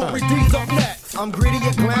man with Corey D's up next. I'm greedy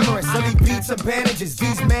and glamorous, silly beats and bandages.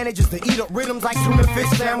 These managers to eat up rhythms like tuna fish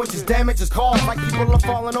sandwiches. Damages caused like people are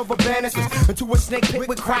falling over banisters into a snake pit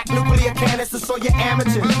with crack nuclear canisters. So you're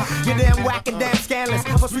amateurs, you're damn whack and damn scandalous.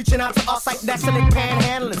 Was reaching out to us like desolate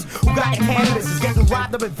panhandlers who got in cannabis is getting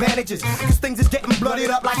robbed of advantages. Cause things is getting bloodied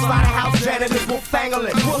up like slaughterhouse janitors. We'll fangle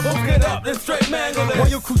it, we'll hook it up and straight mangle it. While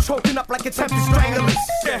your crew choking up like attempted stranglers.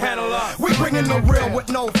 Can't handle us. We bringing the real with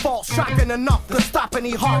no fault. Shocking enough to stop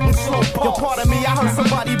any heart and slow pulse. Yo, pardon me, I heard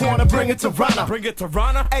somebody wanna bring it to Rana. Bring it to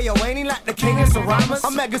Rana? Ayo, ain't he like the king of Saramas?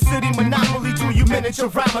 A mega city monopoly to you miniature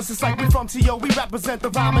rhymers. It's like we from T.O. We represent the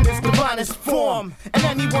rhyming in its divinest form. And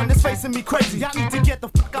anyone that's facing me crazy, y'all need to get the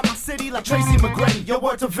fuck out my city like Tracy McGrady. Your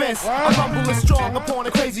word to Vince, I'm humble and strong upon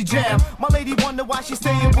a crazy jam. My lady wonder why she's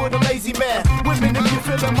staying with a lazy man. Women, if you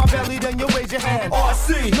feel in my belly, then you raise your hand.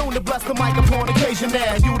 RC, known to bless the mic upon occasion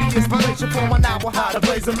now. You the inspiration for my novel, How to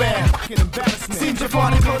Blaze a Man. Seems your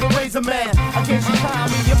party gonna raise a man. Against your time,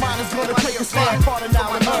 your mind is gonna take a stand. Part of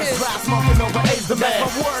now and earth, rap smoking over A's the man. My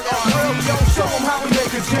word on real, yo, show them how we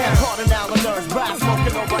make a jam. Part of now and earth, rap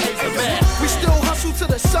smoking over A's the man. We still hustle till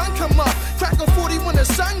the sun come up. Crack a 40 when the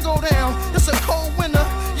sun go down. It's a cold winter,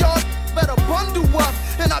 y'all better bundle up.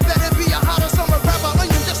 And I better be a hotter summer rapper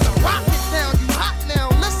onion just to rock it down. You hot now,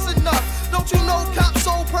 listen up. Don't you know cops'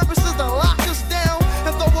 sole purpose is to lock us down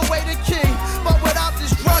and throw away the key? But without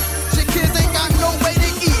this drug, your kids ain't got no way to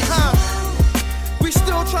eat, huh? We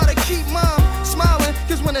still try to keep mom smiling,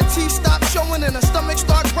 cause when the teeth stop showing and the stomach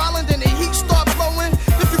start growling, then the heat start blowing.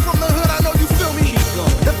 If you're from the hood, I know you feel me.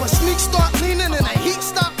 If a sneak start leaning and the heat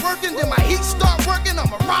stop working, then my heat start working.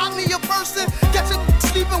 I'ma rob me a person, catch it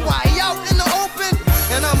sleeping while he out in the open,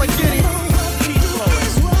 and I'ma get him.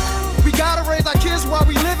 We gotta raise our kids while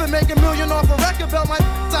we live and make $1 million off a record belt. My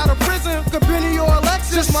out of prison, Cabrini or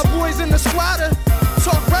Alexis. My boys in the squatter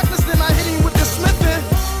talk reckless, then I hit him with the smithing.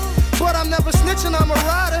 But I'm never snitching, I'm a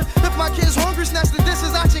rider. If my kid's hungry, snatch the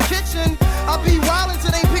dishes out your kitchen. I'll be wildin' till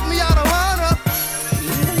they pick me out of lineup.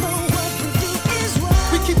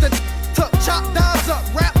 We keep the chop dimes up,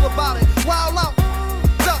 rap about it, wild out,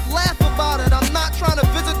 up, laugh about it. I'm not trying to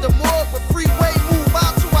visit the morgue, but freeway move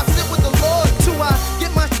out till I sit with the Lord. Till I get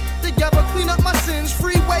my together, clean up my sins.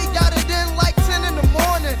 Freeway got it in like 10 in the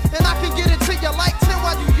morning, and I can get it to you like 10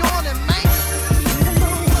 while you yawning, man.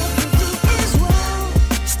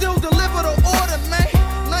 Still deliver the order, man.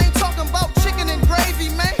 And I ain't talking about chicken and gravy,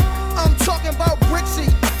 man. I'm talking about bricksy,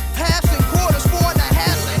 halves and quarters, 4 1/2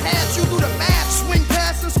 and halves. You do the math, swing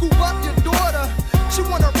past and scoop up your daughter. She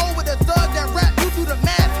wanna roll with a thug that rap. You do the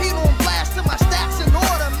math, heat on blast till my stats in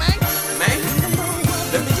order, man.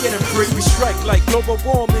 Let me get a break. We strike like global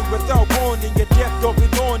warming without warning. Your death don't be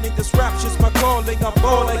dawning. This rap's just my calling. I'm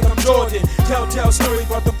ball like I'm Jordan. Telltale story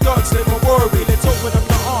about them thugs never worry. Let's open up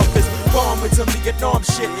the office. Bomb with some Vietnam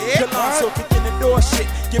shit. Your line so kicking the door shit.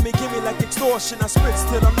 Give me like extortion. I spritz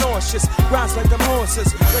till I'm nauseous. Grinds like them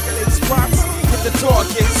horses. Regulate spots. Hit the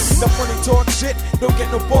targets. The funny talk shit. Don't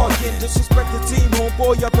get no bargain. Disrespect the team,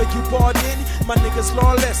 homeboy. I beg you pardon. My niggas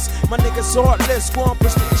lawless. My niggas heartless. Go on,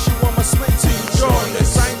 push the issue on my swing to you.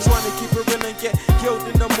 Joyless. I ain't trying to keep it real and get killed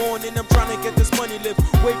in the morning. I'm trying to get this money live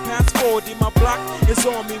way past 40. My block is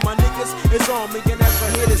on me. My niggas is on me. And as my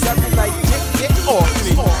hitters, I be like, get off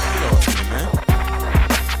me. Man.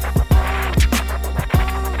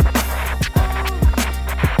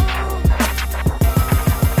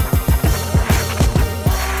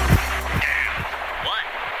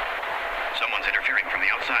 Someone's interfering from the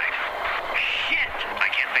outside. Shit! I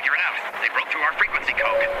can't figure it out. They broke through our frequency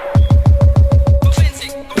code.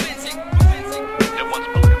 It was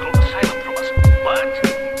political asylum from us, but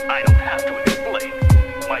I don't have to explain.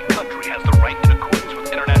 My country has the right in accordance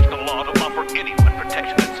with international law to offer anyone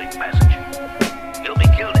protection and safe passage.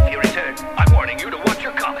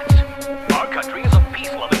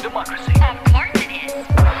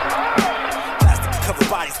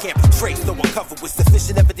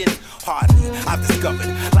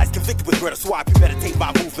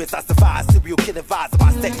 movements. I survive serial killing vibes.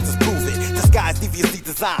 My sectors prove it. Disguise deviously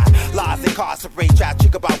designed. Lies incarcerate. Trap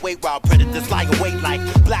trigger by weight while predators lie awake like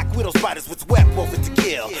black widow spiders with web woven to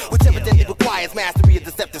kill. Which evidently requires mastery of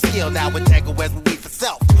deceptive skill. Now entangle as we weave for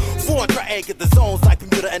self. Foreign triangle the zones like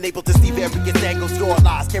Bermuda, unable to see various angles. Draw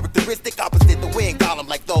lies characteristic opposite the wind column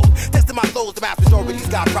like those. Testing my flows, the map majority's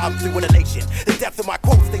got problems through an elation. The depth of my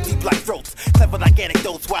quotes, they deep like throats. Clever like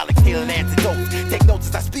anecdotes while exhaling antidotes. Take notes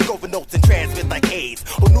as I speak over notes and transmit like AIDS.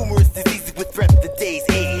 Or numerous diseases with threat of the day's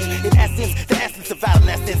age. In essence, the essence of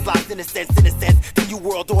adolescence lies in a sense, the new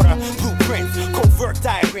world order blueprints. Covert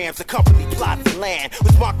diagrams accompany plots and land.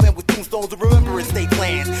 With markmen with tombstones of remembrance state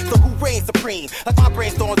plans. So who reigns supreme? Like my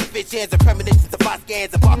brainstorms of visions and premonitions of hot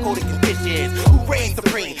scans and barcoded conditions. Who reigns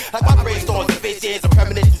supreme? Like my brainstorms of visions and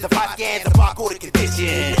premonitions of hot scans and barcoded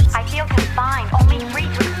conditions. I feel confined, only free to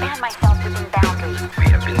expand myself within boundaries. We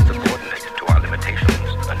have been subordinate to our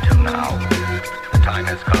limitations until now. The time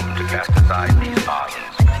has come to cast aside these bonds.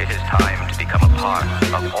 It is time to become a part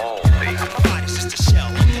of all things.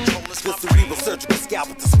 The cerebral surgical scalp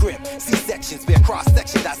with the script. C-sections, bear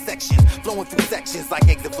cross-section, dissection. Flowing through sections like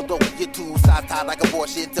exit fallopian tubes. Size tied like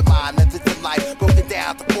abortion to mind. Methods of life broken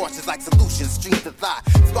down to portions like solutions. Streams of thought.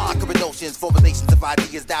 Spawn current notions. Formulations of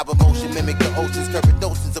ideas. Now emotion. Mimic the oceans. Current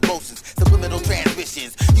notions, emotions. Subliminal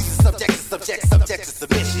transmissions. Using subjects to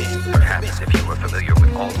submission. Perhaps if you were familiar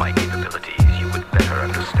with all my capabilities, you would better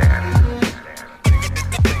understand.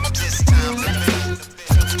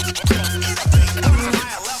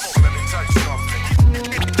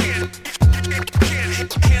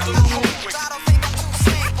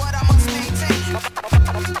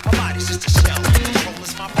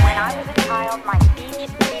 When I was a child, my speech,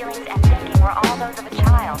 feelings, and thinking were all those of a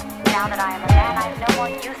child. Now that I am a man, I have no more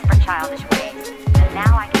use for childish ways. And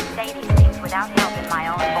now I can say these things without help in my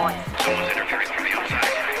own voice.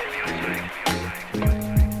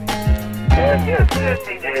 Yes,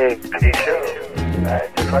 DJ Pretty Show. I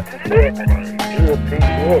just want to say that I do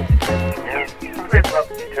appreciate you rip up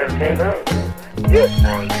the turntable. Yes,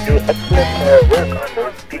 you do excellent work on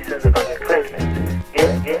those pieces of equipment. Yeah.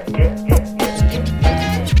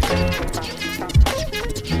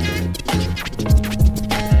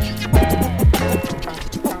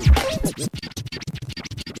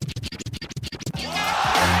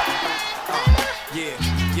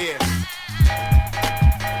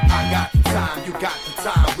 You got the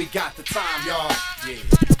time, we got the time, y'all. Yeah,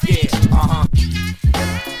 uh-huh.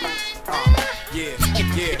 Yeah.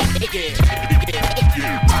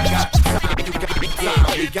 I got the time, you got the time,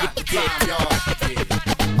 we got the time, y'all.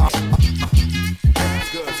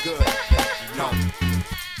 It's good. No.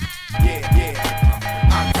 Yeah.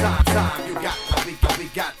 I'm time, you got the, we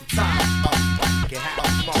got the time.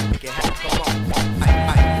 Come on.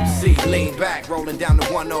 See, lean back, rolling down the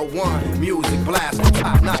 101. Music blasting,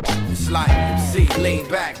 top notch. It's like, see, lean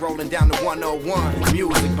back, rolling down the 101.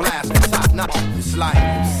 Music blasting, top notch. It's like,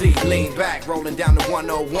 see, lean back, rolling down the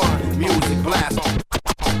 101. Music blasting.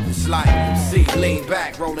 It's like, see, lean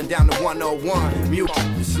back, rolling down the 101. Music,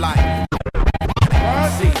 it's like.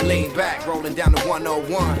 See, lean back, rolling down the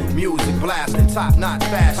 101. Music blasting, top notch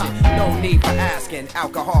fashion. No need for asking,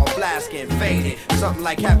 alcohol flasking, faded. Something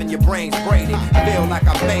like having your brains braided. Feel like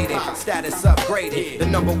I made it, status upgraded. The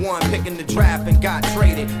number one pick in the draft and got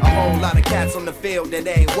traded. A whole lot of cats on the field that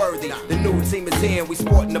ain't worthy. The new team is in, we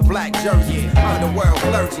sporting the black jersey. Underworld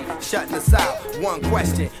clergy, shutting us out. One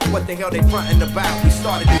question, what the hell they frontin' about? We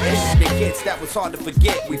started the issue, the kids that was hard to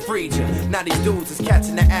forget. We freed you, now these dudes is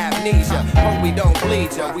catching the amnesia. Hope we don't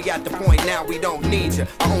bleed ya. We at the point now we don't need ya.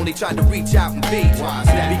 I only tried to reach out and beat ya. Why is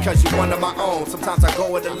that? Because you're one of my own. Sometimes I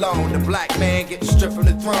go it alone. The black man getting stripped from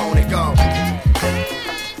the throne and go.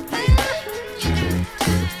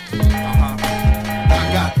 I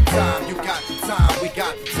got the time, you got the time, we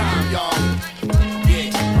got the time, y'all.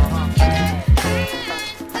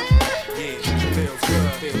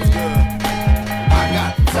 Feels good. I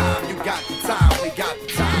got the time, you got the time, we got the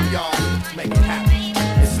time, y'all. Make it happen.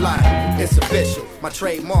 It's like, it's official. My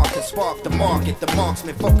trademark has sparked the market. The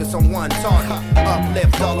marksman focus on one target.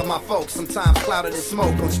 Uplift all of my folks. Sometimes clouded in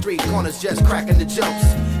smoke on street corners, just cracking the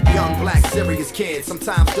jokes. Young black serious kids,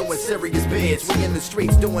 sometimes doing serious bids. We in the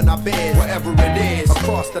streets doing our bids, wherever it is.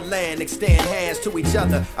 Across the land, extend hands to each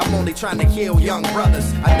other. I'm only trying to heal young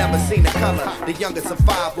brothers. I never seen a color. The youngest of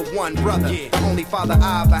five with one brother. The only father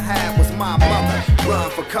I ever had was my mother.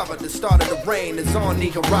 Run for cover, the start of the rain is on the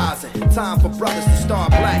horizon. Time for brothers to start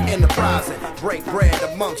black enterprising. Break bread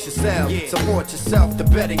amongst yourselves. Support yourself to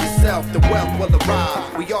better yourself. The wealth will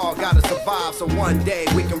arrive. We all gotta survive so one day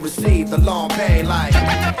we can receive the long pay like.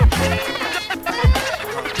 You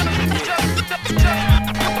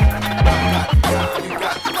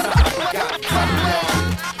got the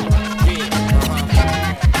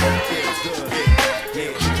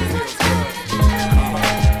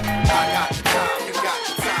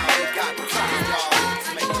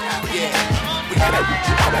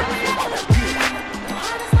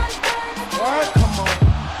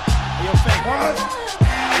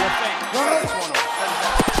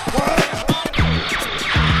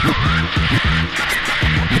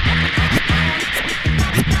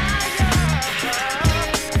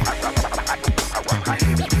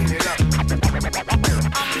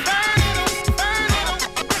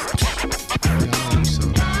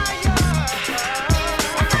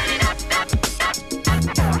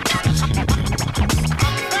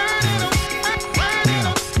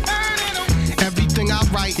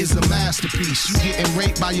Is a masterpiece. You getting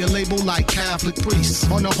raped by your label like Catholic priests.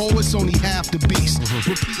 On the whole, it's only half the beast.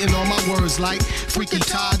 Repeating all my words like Freaky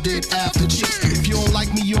Todd did after cheeks. If you don't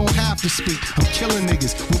like me, you don't have to speak. I'm killing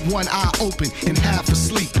niggas with one eye open and half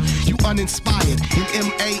asleep. You uninspired and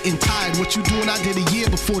MA and tired. What you doing? I did a year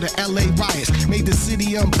before the LA riots. Made the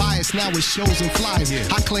city unbiased. Now it shows and flyers.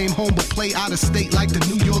 I claim home but play out of state like the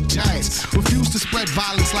New York Giants. Refuse to spread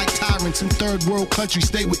violence like tyrants in third world countries.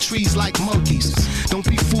 Stay with trees like monkeys. Don't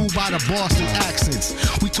be fooled by the Boston accents.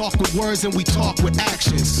 We talk with words and we talk with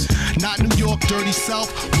actions. Not New York, dirty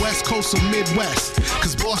South, West Coast or Midwest.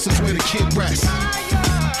 Cause Boston's where the kid rests.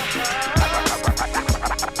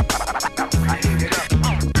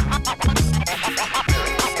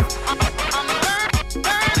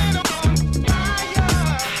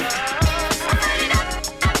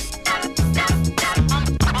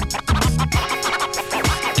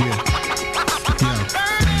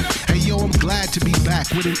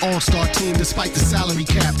 With an all-star team despite the salary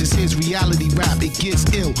cap. This here's reality rap, it gets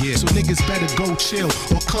ill. So niggas better go chill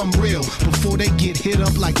or come real before they get hit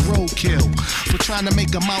up like roadkill. For trying to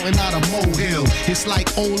make a mountain out of molehill. It's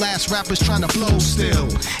like old ass rappers trying to flow still.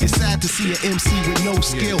 It's sad to see an MC with no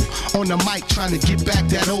skill on the mic trying to get back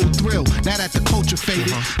that old thrill. Now that the culture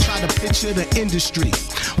faded, try to picture the industry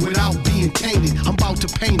without being tainted. I'm about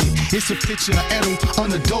to paint it. It's a picture of Edel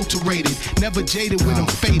unadulterated. Never jaded when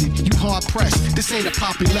I'm faded. You hard pressed. This ain't a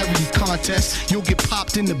popularity contest. You'll get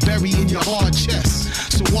popped in the berry in your hard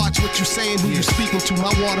chest. So watch what you saying, who you speaking to.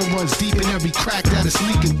 My water runs deep in every crack that it's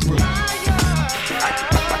leaking through.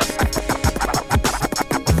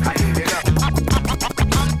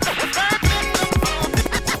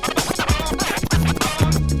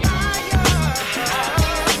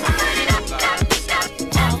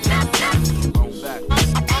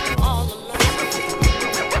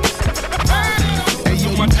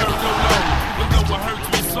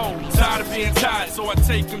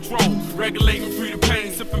 Take control, regulating free to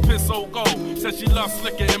pain, sipping piss old gold. Says she loves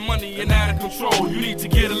liquor and money and out of control. You need to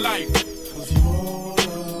get a life.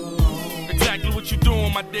 Exactly what you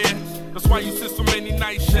doing, my dear. That's why you sit so many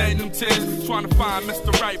nights shedding them tears, trying to find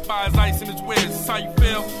Mr. Right by his ice and his whiz. That's how you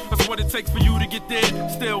feel. That's what it takes for you to get there.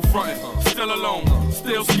 Still frontin', still alone,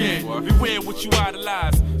 still scared. Beware what you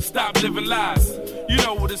idolize. Stop living lies. You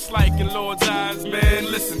know what it's like in Lord's eyes, man.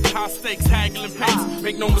 Listen, high stakes, haggling pace.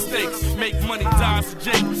 Make no mistakes. Make money, die for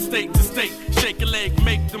Jake. State to state. Shake a leg,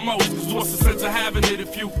 make the most. Cause what's the sense of having it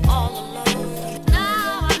if you all alone?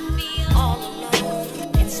 Now I feel all alone.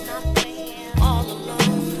 It's not fair. All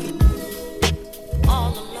alone.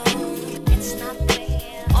 All alone. It's not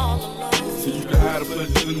fair. All alone. So you can have the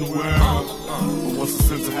pleasures in the world. But what's the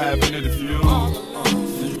sense of having it if you all alone?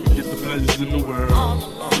 So you can get the pleasures in the world.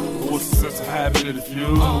 But what's the sense of having it if you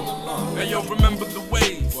Hey yo, remember the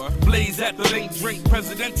ways. Blaze at the link, drink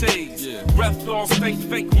Presidentes. Breath all stink,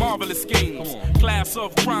 think marvelous schemes. Class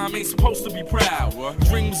of crime ain't supposed to be proud.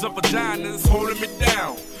 Dreams of vaginas holding me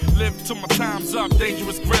down. Live till my time's up,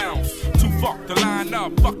 dangerous grounds. Too fucked to line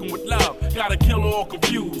up, fucking with love. Gotta kill or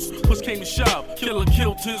confused. Push came to shove, killer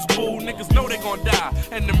killed to his boo. Niggas know they gon' die.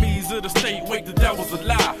 Enemies of the state, wait, the devil's a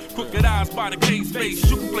lie. Crooked eyes by the case face,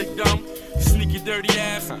 you can play dumb. Sneaky dirty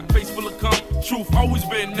ass, face full of cum. Truth always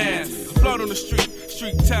been nasty. Blood on the street,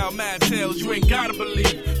 street towel, mad tales. You ain't gotta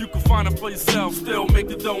believe. You can find it for yourself. Still make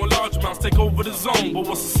the dough in large amounts, take over the zone. But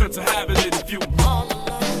what's the sense of having it if you all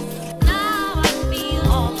alone? Now I feel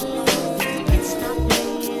all alone. It's not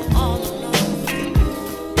fair. All alone.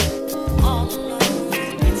 All alone.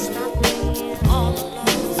 It's not fair. All alone.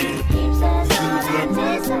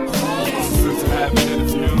 What's the sense of having it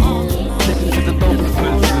if you all alone?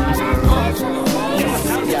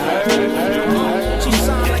 She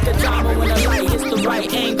shine like a diamond when the light hits the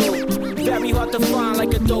right angle. Very hard to find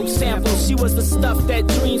like a dope sample. She was the stuff that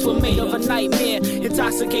dreams were made of a nightmare.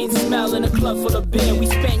 Intoxicating smell in a club full of beer. We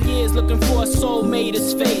spent years looking for a soulmate,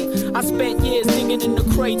 it's fate. I spent years digging in the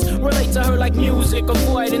crates. Relate to her like music,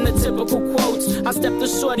 avoiding the typical quotes. I stepped to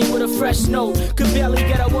shorty with a fresh note. Could barely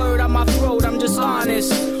get a word out my throat, I'm just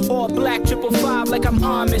honest. All black 555 like I'm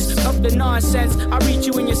Amish. Of the nonsense, I reach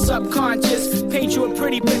you in your subconscious. Paint you a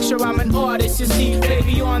pretty picture, I'm an artist. You see,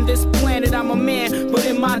 baby, on this planet I'm a man, but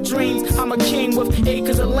in my dreams I'm a king with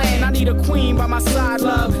acres of land. I need a queen by my side,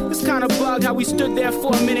 love. It's kinda bug how we stood there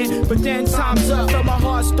for a minute, but then time's up. Felt my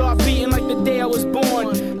heart start beating like the day I was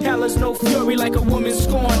born. Hell is no fury like a woman's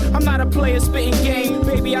scorn. I'm not a player spitting game,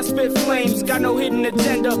 baby, I spit flames. Got no hidden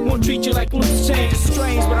agenda, won't treat you like loose change. It's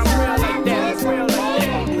strange, but I'm real like that. I'm real like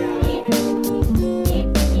that.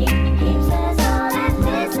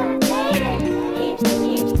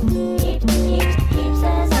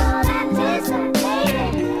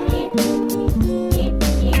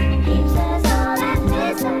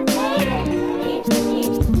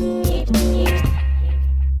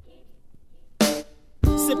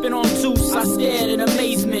 Sipping on juice, I stared in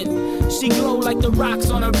amazement. She glowed like the rocks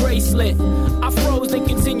on her bracelet. I froze and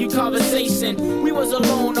continued conversation. We was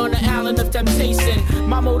alone on the island of temptation.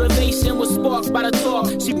 My motivation was sparked by the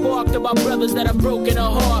talk. She barked about brothers that have broken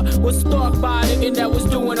her heart. Was stalked by a nigga that was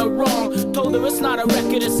doing her wrong. Told her it's not a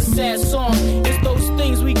record, it's a sad song. It's those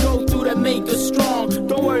things we go through that make us strong.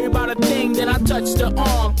 Don't worry about a thing, then I touched her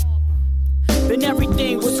arm. Then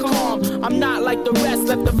everything was calm. I'm not like the rest,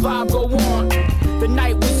 let the vibe go on. The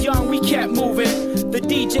night was young, we kept moving. The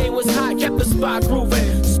DJ was hot, kept the spot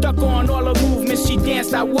grooving. Stuck on all her movements, she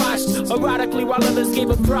danced, I watched. Erotically while others gave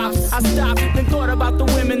her props. I stopped and thought about the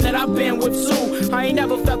women that I've been with too. I ain't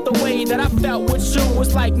never felt the way that I felt with you.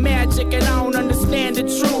 It's like magic and I don't understand the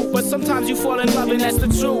truth. But sometimes you fall in love and that's the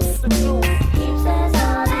truth. The truth. Keeps us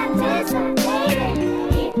all anticipating.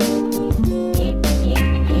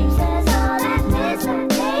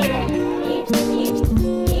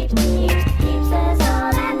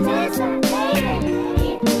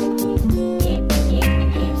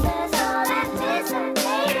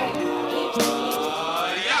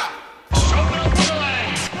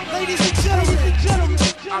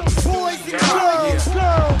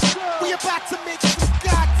 About to make some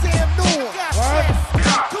goddamn noise.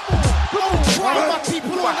 Come on, one of my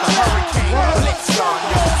people on the hurricane blitz on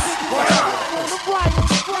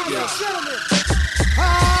gentlemen.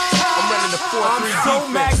 I'm running the 4-3 I'm so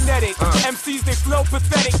magnetic. MCs, they flow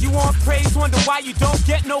pathetic. You want praise, wonder why you don't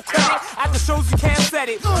get no credit. At the shows, you can't set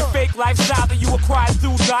it. The fake lifestyle that you acquire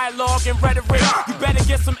through dialogue and rhetoric. You better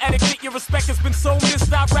get some etiquette. Your respect has been so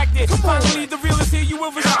misdirected. Finally, the real is here, you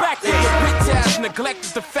will respect it. Bitch ass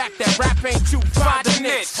neglected the fact that rap ain't you. Find a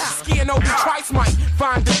niche. Skiing over twice might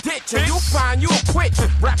find a ditch. And you'll find you'll quit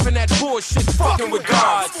rapping that bullshit, fucking with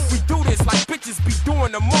God. We do this like bitches be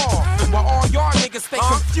doing them all. While all y'all niggas stay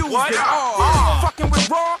confused and all. Fucking with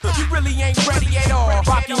raw, you really ain't ready at all.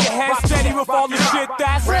 Rocking your head steady with all the shit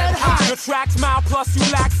that's red hot. Your tracks mild plus you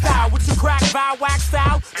lack style. With your crack, vibe, wax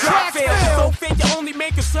style, track fails. So fit, your only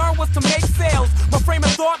main concern was to make sales. My frame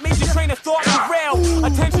of thought made your train of thought derail.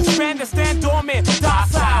 Attention span to stand dormant,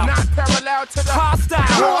 docile, not parallel to the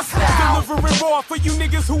hostile. Delivering raw for you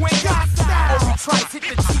niggas who ain't got style. Only try to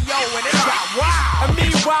hit the T.O. and they got wild. And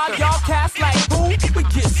meanwhile, y'all cast like who? We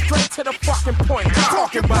get straight to the fucking point. I'm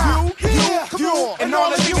talking about you, and all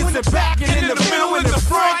the niggas in back and in the middle and the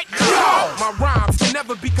front. Yo, my rhymes can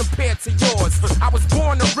never be compared to yours. I was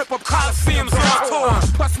born to rip up coliseums on tour.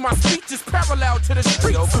 Plus my speech is parallel to the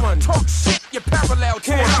streets. Talk shit, you're parallel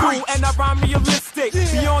to a fool, and I rhyme realistic.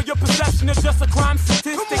 Beyond your perception is just a crime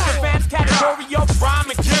statistic. Advanced category of rhyme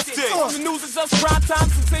and gifted. The news is just prime time,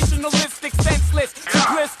 sensationalistic, senseless,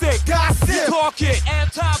 simplistic. Gossip, talk it,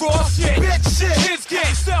 anti-raw shit. Bitch shit, his get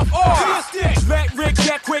self-off. Let Rick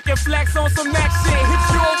get quick and flex on some next shit.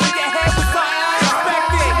 Hit you over your head with something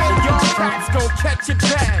unexpected. Your tracks gon' catch it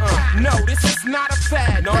bad. No, this is not a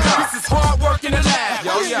fad. No, this is hard work in the lab.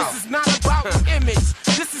 This is not about the image.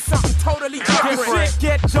 This is something totally different. Shit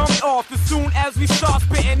get jumped off as soon as we start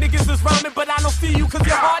spitting. Niggas is rhyming, but I don't see you cause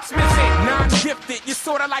your heart's missing. Non-gifted, you're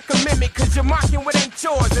sorta like a mimic cause you're mocking what ain't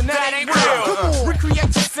yours and that ain't real.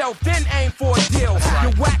 Recreate yourself, then aim for a deal.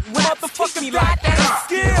 You whack motherfucking like that is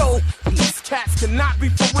skill. These cats cannot be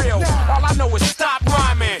for real. All I know is stop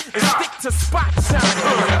rhyming and stick to spot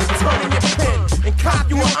shining. Turn in your pen and cop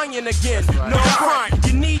you an onion again. No front,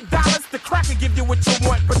 you need dollars, the crack will give you what you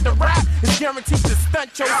want, but the rap is guaranteed to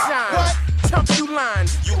stunt your shine. Temp you line,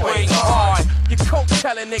 you ain't hard. You coke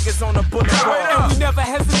telling niggas on the boulevard. And we never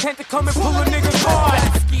hesitate to come and pull a nigga's hard.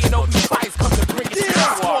 Skiing over the price, come to bring it to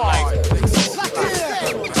the squad.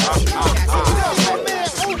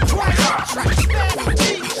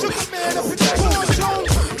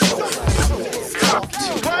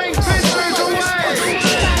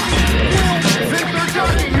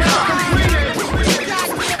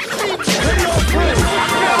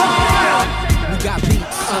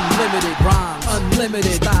 Unlimited rhymes,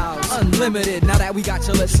 unlimited styles, unlimited unlimited. Now that we got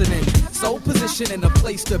you listening, sole position in the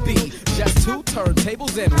place to be. Just 2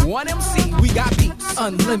 turntables and 1 MC. We got beats,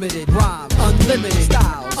 unlimited rhyme, unlimited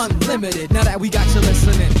styles, unlimited. Now that we got you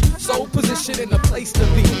listening, sole position in the place to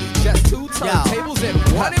be. Just 2 turntables and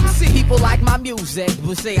 1 MC. People like my music,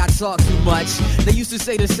 but say I talk too much. They used to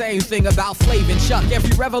say the same thing about Flav and Chuck.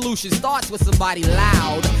 Every revolution starts with somebody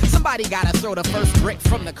loud. Somebody gotta throw the first brick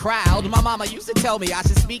from the crowd. My mama used to tell me I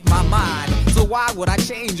should speak my mind. So why would I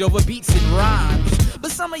change over beats and rhymes?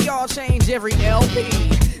 But some of y'all change every LP.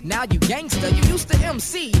 Now you gangster, you used to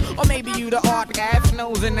MC. Or maybe you the art guy,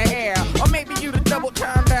 nose in the air. Or maybe you the double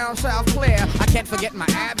turn down South Clair. I can't forget my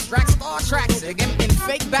abstract Star Tracks and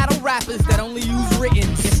fake battle rappers that only use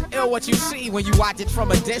written. It's ill what you see when you watch it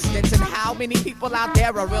from a distance. And how many people out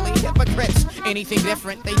there are really hypocrites. Anything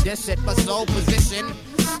different, they diss it for sole position.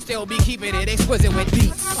 Still be keeping it exquisite with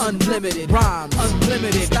beats. Unlimited rhymes,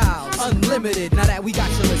 unlimited styles, unlimited. Now that we got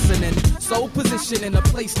you listening, sole position in a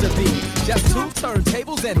place to be. Just 2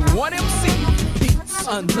 turntables and 1 MC. Beats,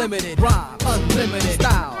 unlimited rhymes, unlimited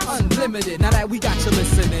styles, unlimited. Now that we got you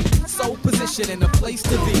listening, sole position in a place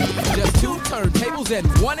to be. Just 2 turntables and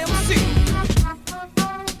 1 MC.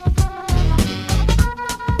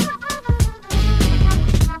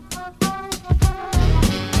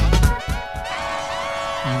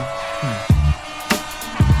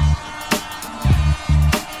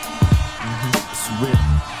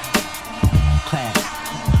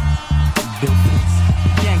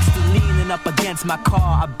 Up against my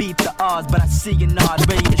car, I beat the odds, but I see you nod,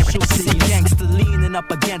 ready to shoot. See gangster leaning up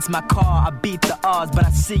against my car, I beat the odds, but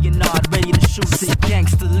I see you nod, ready to shoot. See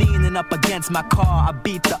gangster leaning up against my car, I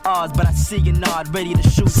beat the odds, but I see you nod, ready to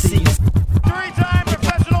shoot. See 3-time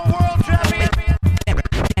professional world champion.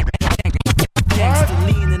 Gangster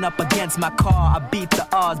leaning up against my car, I beat the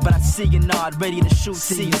odds, but I see you nod, ready to shoot.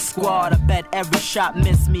 See your squad, I bet every shot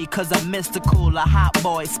miss me, cause I'm mystical, a hot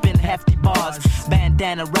boy, spin hefty bars.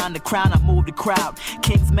 Bandana around the crown, I move the crowd.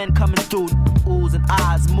 Kingsmen coming through, oohs and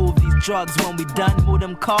eyes. Move these drugs when we done, move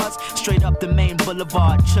them cars. Straight up the main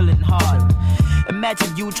boulevard, chillin' hard.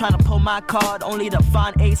 Imagine you trying to pull my card, only to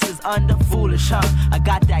find aces under, foolish, huh? I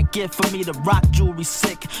got that gift for me to rock jewelry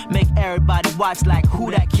sick. Make everybody watch like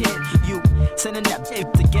who that kid. You sending that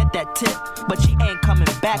tip to get that tip, but she ain't coming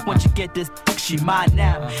back once you get this. She mine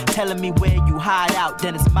now, telling me where you hide out.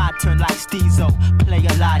 Then it's my turn like Steezo, play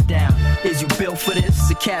a lie down. Is you built for this?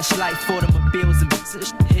 The cash life, automobiles and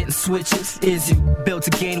position, hitting switches. Is you built to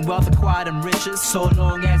gain wealth, acquire them riches, so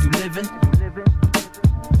long as you living?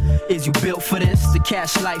 Is you built for this? The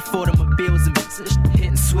cash life, automobiles and position,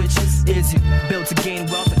 hitting switches. Is you built to gain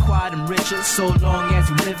wealth, acquire them riches, so long as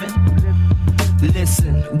you living?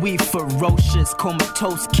 Listen, we ferocious,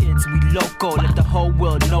 comatose kids, we loco, let the whole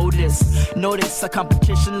world know this. Notice our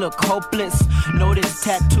competition look hopeless. Notice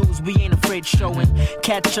tattoos we ain't afraid showing.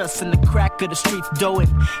 Catch us in the crack of the streets doing.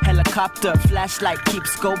 Helicopter, flashlight, keep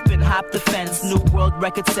scoping. Hop the fence, new world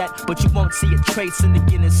record set, but you won't see a trace in the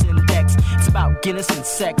Guinness Index. It's about Guinness and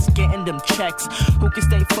sex, getting them checks. Who can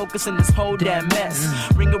stay focused in this whole damn mess?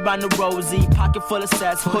 Ring around the rosy, pocket full of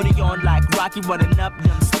sets. Hoodie on like Rocky running up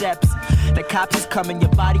them steps. The cops is coming,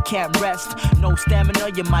 your body can't rest. No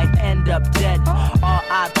stamina, you might end up dead.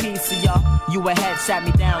 R.I.P. to y'all, you ahead, sat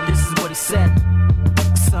me down, this is what he said.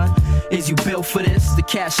 Son, is you built for this? The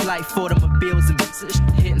cash life, automobiles and position,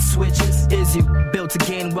 hitting switches. Is you built to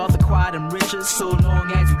gain wealth, acquire them riches, so long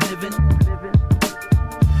as you living?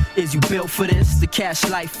 Is you built for this? The cash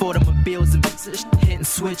life, automobiles and position, hitting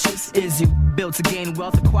switches. Is you built to gain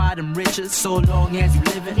wealth, acquire them riches, so long as you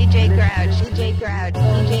living? DJ Grouch, DJ Grouch,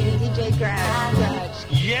 DJ Grouch.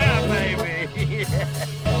 Yeah, baby.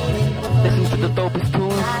 Listen to the dopest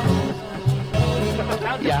tunes.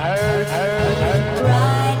 You heard.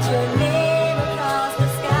 Write your name across the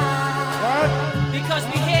sky. Because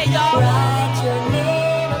we here, y'all. Write your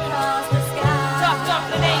name across the sky. Tough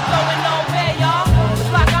Dumpling ain't going nowhere, y'all. The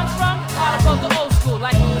block I'm from, gotta go to old school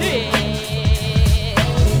like this.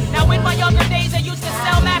 Now in my younger days, I used to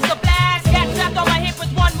sell Master Blast. Got trapped on my hip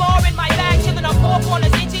with one more in my bag. Chillin' on 4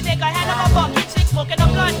 corners, itchy nigga, hand on my bucket. Chick smoking a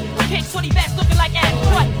blunt. Kicks 20 vest looking like Ant.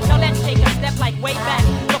 What? Now let's take a step like way back.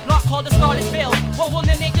 The block called the Scarlet Bill. Well, when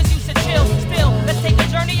the niggas used to chill. Still, let's take a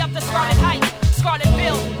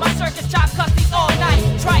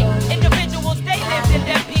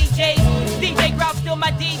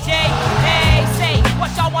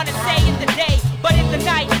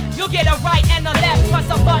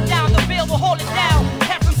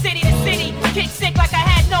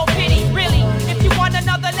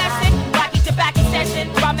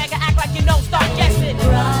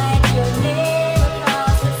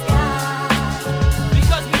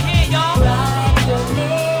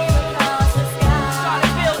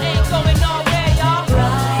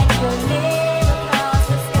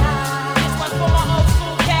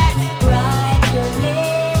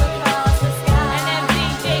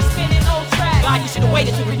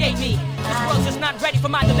for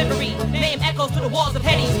my delivery. Name echoes to the walls of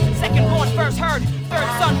Hetties. Second born, first heard. Third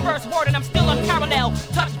son, first word, and I'm still unparalleled.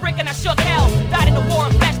 Touch brick and I shook hell. Died in the war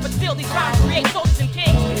of flesh, but still these rhymes create soldiers and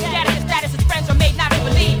kings. Status and status, his friends are made not to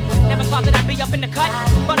believe. Never thought that I'd be up in the cut.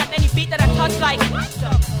 Run up any beat that I touch like.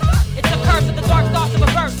 It's the curse of the dark thoughts of a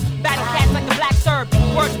verse. Battle cats like the black serb.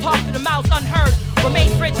 Words talk to the mouth unheard. Remain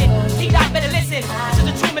frigid. T-Dot better listen. This is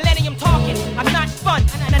the true millennium talking. I'm not fun,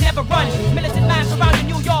 and I never run. Militant man surrounding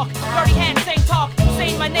New York. Dirty hands, same talk.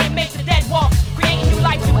 Saying my name makes the dead walk. Creating new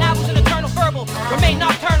life, new albums, and eternal verbal. Remain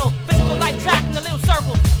nocturnal. Physical life trapped in a little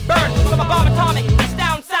circle. Burn from a bomb atomic.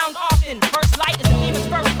 Sound often. First light is the demon's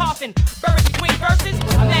first coffin. Buried between verses.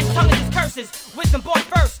 A man's tongue is his curses. Wisdom born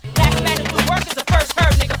first. Last man who do work is the first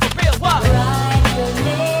heard, nigga, for real. What?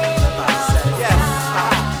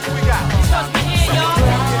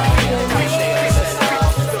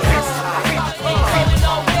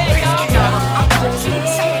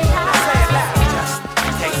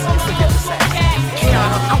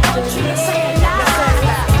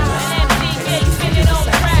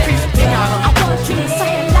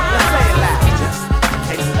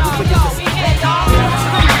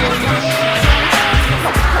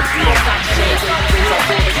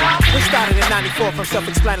 Started in 94 from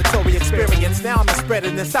self-explanatory experience. Now I'm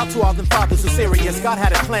spreading this out to all them fathers who serious. God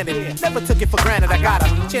had it planned it, never took it for granted. I got a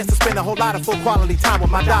chance to spend a whole lot of full quality time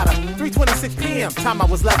with my daughter. 3:26 p.m., time I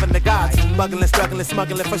was loving the gods. Buggling, struggling,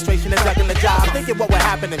 smuggling, frustration and juggling the job. Thinking what would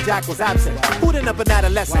happen if Jack was absent. Booting up an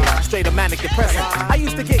adolescent, straight a manic depressant. I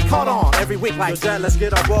used to get caught on every week like, Jack, let's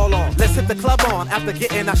get our ball on. Let's hit the club on, after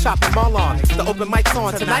getting our shopping mall on. The open mic's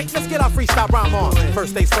on tonight, let's get our freestyle rhyme on.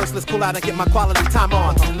 First things first, let's pull out and get my quality time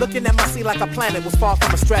on. Looking at my sea like a planet was far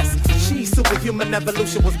from a stress. She superhuman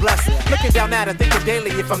evolution was blessed. Looking down at her, thinking daily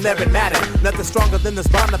if I'm never mad at. Nothing stronger than this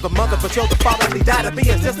bond of a mother, but yo, the fatherly data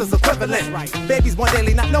being just as equivalent. Babies born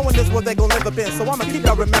daily, not knowing this world they gon' live up in, so I'ma keep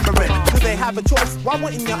y'all remembering. Do they have a choice? Why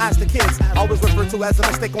wouldn't you ask the kids? Always referred to as a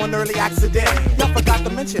mistake or an early accident. Y'all forgot to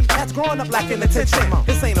mention, that's growing up lacking attention.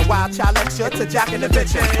 This ain't a wild child lecture to Jack and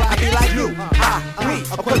invention. I be like you, we,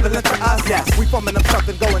 equivalent to us, yes. We forming up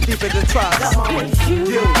something going deeper than trust.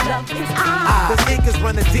 You, this ink is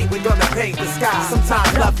running deep, we gonna paint the sky.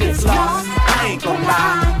 Sometimes love gets lost, I ain't gon'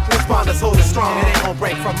 lie. This bond is holding strong, it ain't gon'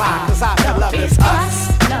 break from mine. Cause I feel love is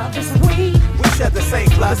us. Love is we. We shed the same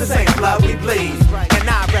blood we bleed. And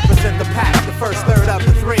I represent the pack, the first third of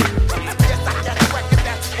the three.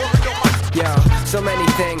 Yo, so many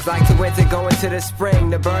things, like the winter going to the spring.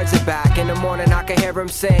 The birds are back, in the morning I can hear them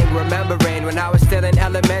sing. Remembering when I was still in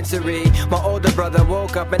elementary, my older brother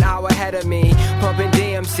woke up an hour ahead of me, pumping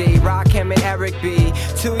DMC, Rakim and Eric B.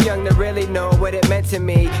 Too young to really know what it meant to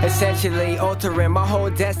me, essentially altering my whole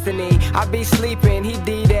destiny. I be sleeping, he'd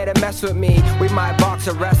be there to mess with me. We might box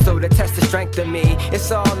or wrestle to test the strength of me. It's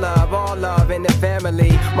all love in the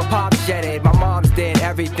family. My pops shedded, my mom's did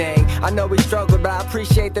everything. I know we struggled, but I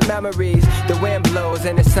appreciate the memories. The wind blows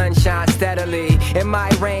and the sun shines steadily. It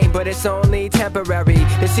might rain, but it's only temporary.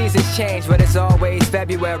 The seasons change, but it's always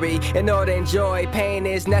February. In order to enjoy, pain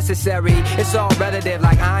is necessary. It's all relative,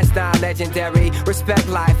 like Einstein, legendary. Respect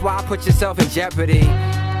life, why put yourself in jeopardy?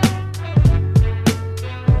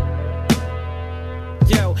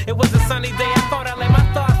 Yo, it was a sunny day, I thought I let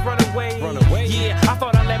my thoughts run away. Yeah, I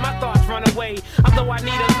thought I let my thoughts run away. Although I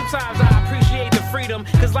need them, sometimes I appreciate the freedom.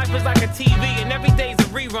 Cause life is like a TV and every day's a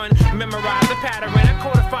rerun. Memorize the pattern, I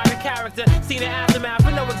codify the character. See the aftermath,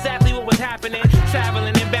 I know exactly what was happening.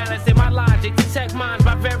 Traveling and balancing my logic. Detect minds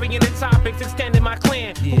by varying the topics. Extending my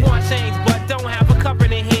clan. Who want change but don't have a cup in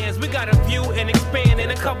their hands. We got a view and expand in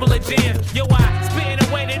a couple of jams. Yo, I spit in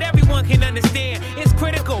a way that everyone can understand. It's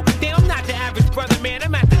critical. Damn, I'm not the average brother, man.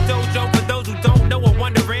 I'm at the dojo for those who don't know or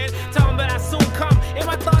wondering. Tell them that I soon come. And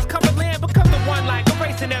my thoughts come to land. Become the one like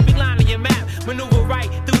erasing every line of your map. Maneuver right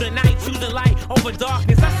through the night. Choosing light over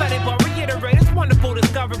darkness. I said it, but reiterate. It's wonderful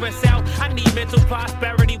discovering self. I need mental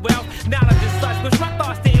prosperity, wealth, knowledge and such. Wish my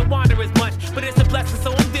thoughts didn't wander as much. But it's a blessing,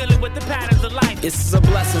 so I'm dealing with the patterns of life. It's a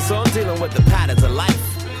blessing, so I'm dealing with the patterns of life.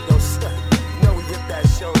 Yo, son, you know we did that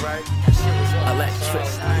show, right? That shit was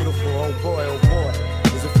electricity. Beautiful, oh boy.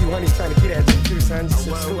 There's a few honeys trying to get at you too, son. Just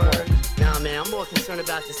Nah, man, I'm more concerned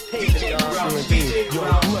about this paper, y'all.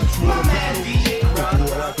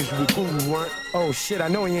 Oh shit, I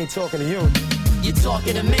know he ain't talking to you. You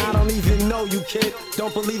talking to me? I don't even know you, kid.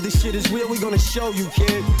 Don't believe this shit is real, we gonna show you,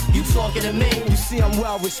 kid. You talking to me? You see I'm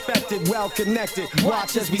well respected, well connected.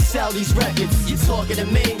 Watch as we sell these records. You talking to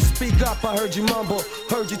me? Speak up, I heard you mumble,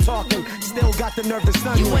 heard you talking. Still got the nerve to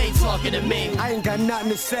stun you. You ain't talking to me. I ain't got nothing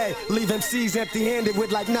to say. Leave MCs empty-handed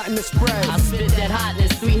with like nothing to spray. I spit that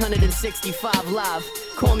hotness 365 live.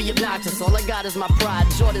 Call me obnoxious, all I got is my pride.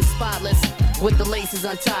 Jordan spotless. with the laces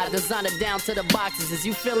untied, designer down to the boxes. Is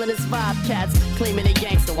you feeling this vibe? Cats claiming they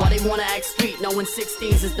gangster, why they wanna act street, knowing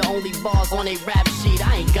 16s is the only bars on a rap sheet.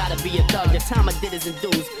 I ain't gotta be a thug, the time I did is in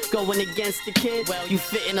dues. Going against the kid, well, you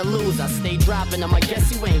fitting to lose. I stay dropping them, I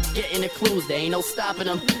guess you ain't getting the clues. There ain't no stopping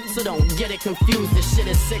them, so don't get it confused. This shit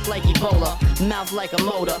is sick like Ebola, mouth like a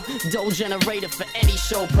motor, dough generator for any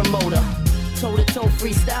show promoter. Toe-to-toe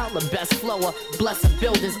freestyle, the best flower. Bless a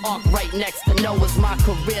builder's arc right next to Noah's. My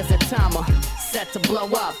career's a timer, set to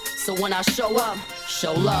blow up. So when I show up,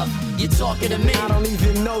 show love. You talking to me? I don't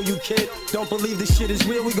even know you, kid. Don't believe this shit is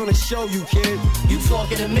real, we gonna show you, kid. You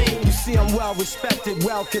talking to me? You see I'm well respected,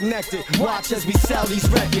 well connected. Watch as we sell these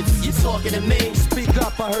records. You talking to me? Speak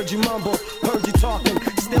up, I heard you mumble, heard you talking.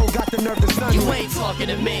 Still got the nerve to stun you. Ain't talking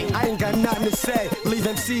to me. I ain't got nothing to say. Leave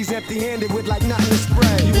MCs empty-handed with like nothing to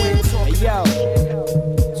spray. You ain't talking. Hey, yo,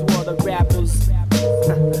 to all the rappers,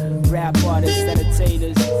 rap artists,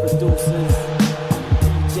 entertainers, producers,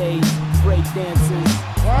 DJs, break dancers,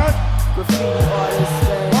 graffiti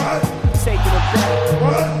artists, taking it back,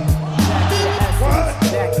 back to the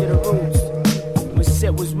essence, back to the roots. When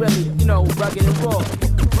shit was really, you know, rugged and raw.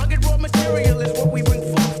 Rugged raw material is what we bring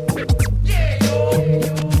forth. Yeah,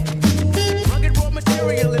 rugged raw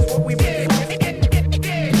material is what we bring forth.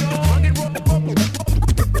 Rugged raw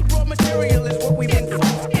material is what we bring forth.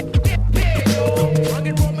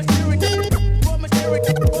 Rugged raw material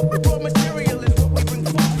is what we bring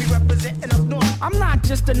forth. We representing up north. I'm not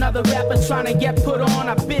just another rapper trying to get put on.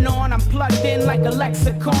 I've been on, I'm plugged in like a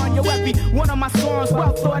lexicon. Yo, every one of my songs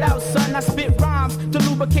well thought out, son. I spit rhymes to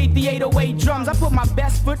lubricate the 808 drums. I put my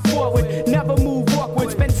best foot forward, never move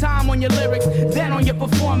awkward. Spend time on your lyrics, then on your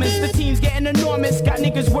performance. The team's getting enormous, got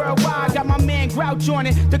niggas worldwide. Got my man Grouch on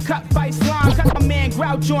it, the cut vice line. Got my man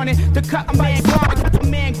Grouch on it, the cut vice line. Got my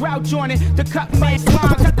man Grouch on it, the cut vice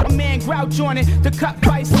line. Got my man Grouch on it, the cut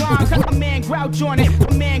vice line. Got my man Grouch on it,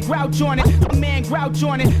 my man Grouch on it, my man Grouch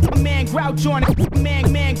on it, my man Grouch on it, man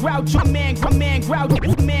Grouch, man Grouch, man Grouch, man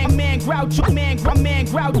Grouch, man Grouch, man Grouch, man Grouch, man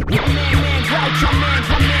Grouch, man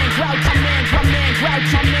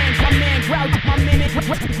Grouch, my man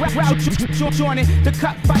Grouch on it, the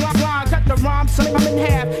cut vice line. Cut the rhyme, so I'm in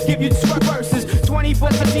half. Give you 12 verses, 20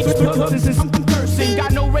 verses, and some cursing.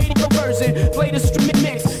 Got no radio version, play the stream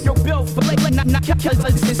mix. Yo, built for like not yo,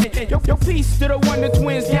 peace to the Wonder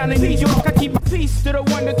Twins down in New York. I keep my peace to the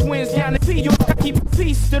Wonder Twins down in New York. I keep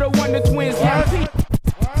peace to the Wonder Twins down in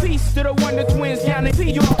peace to the Wonder Twins down in New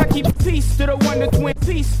York. I keep peace to the Wonder Twin,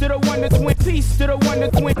 peace to the Wonder Twin, peace to the Wonder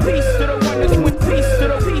Twin, peace to the Wonder Twin, peace to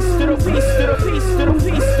the peace to the peace to the peace to the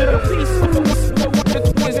peace to the peace to the Wonder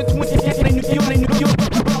Twins and twins in New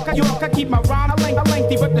York. I keep my rhyme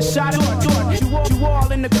lengthy, but the shot is short. You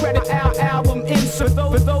all in the credit album insert.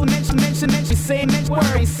 For those mention, saying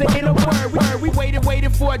word, saying a word. We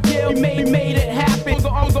waited for a deal, we made it happen. Go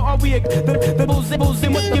on, we the bulls in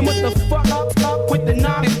what the fuck up with the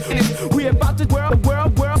nonsense. We about to world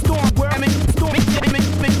storm,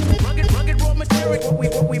 rugged raw material,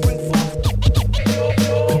 what we bring forth.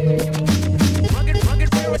 Rugged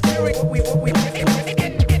raw material, what we bring forth.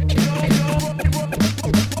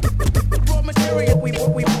 Raw material, what we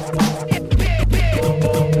bring forth.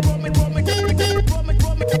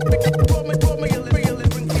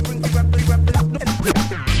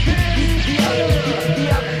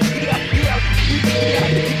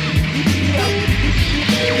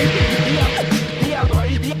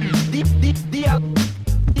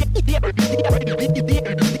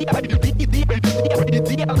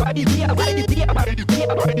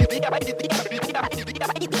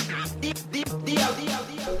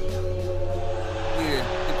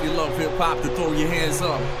 If you love hip hop, to throw your hands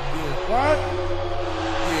up. What?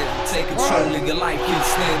 Take control of your life, kid,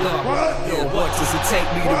 stand up. Yo, what does it take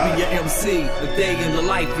me to be an MC? The day in the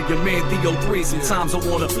life of your man Theo 3. Sometimes I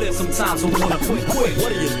wanna flip, sometimes I wanna quit.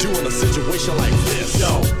 What do you do in a situation like this? Yo,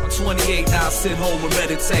 I'm 28 now, I sit home and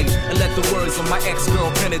meditate and let the words of my ex-girl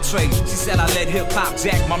penetrate. She said I let hip-hop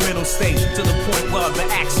jack my mental state to the point where the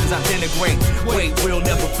actions I denigrate. Wait, we'll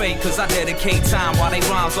never fake, cause I dedicate time while they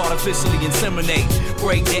rhymes artificially inseminate.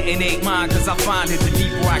 Break, detonate mine, cause I find it the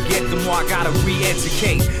deeper I get, the more I gotta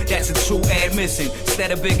re-educate. That's a true admission.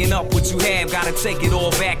 Instead of bigging up what you have, gotta take it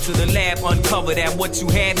all back to the lab, uncover that what you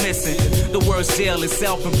had missing. The worst jail is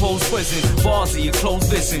self-imposed prison. Bars of your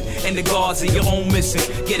closed vision, and the guards of your own mission.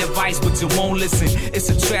 Get advice, but you won't listen. It's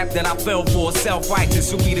a trap that I fell for.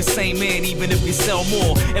 Self-righteous, you'll be the same man even if you sell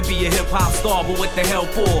more. And be a hip-hop star, but what the hell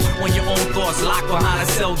for? When your own thoughts locked behind a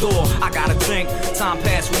cell door. I gotta think, time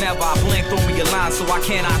passed whenever I blink. Throw me a line so I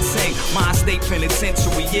cannot sing. Mind state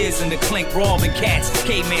penitentiary years in the clink, robbing cats.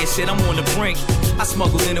 Caveman shit, I'm on the brink. I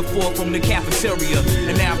smuggled in a fork from the cafeteria,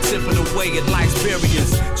 and now I'm tipping away at life's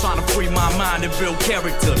barriers, trying to free my mind and build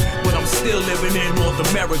character. But I'm still living in North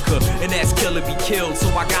America, and that's kill or be killed. So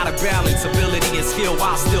I gotta balance ability and skill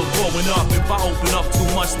while still growing up. If I open up too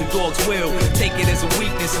much, the dogs will take it as a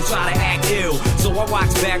weakness and try to act ill. So I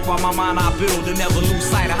watch back while my mind I build, and never lose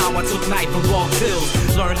sight of how I took knife and raw pills.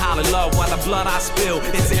 Learn how to love while the blood I spill.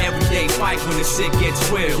 It's an everyday fight when the shit gets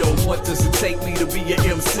real. Yo, what does it take me to be an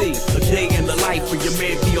MC? A day in the life for your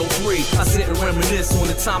man P03. I sit and reminisce on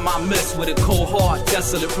the time I missed with a cold heart,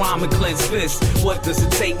 desolate rhyme and clenched fist. What does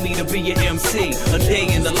it take me to be an MC? A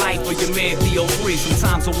day in the life for your man P03.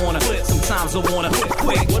 Sometimes I wanna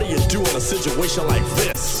quit. What do you do in a situation like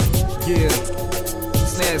this? Yeah,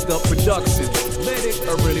 Snazzed Up Production,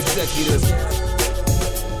 Urban Executive,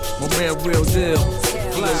 my man Real Deal,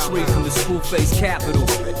 P03 from the Schoolface Capital.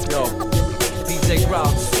 Yo, DJ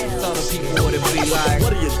Rouse, tell the people what it be like.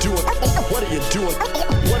 What are you doing? What are you doing?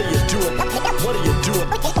 What are you doing? What are you doing?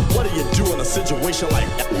 What do you do in a situation like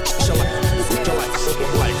this? Like this.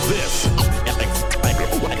 Like this.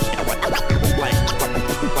 Like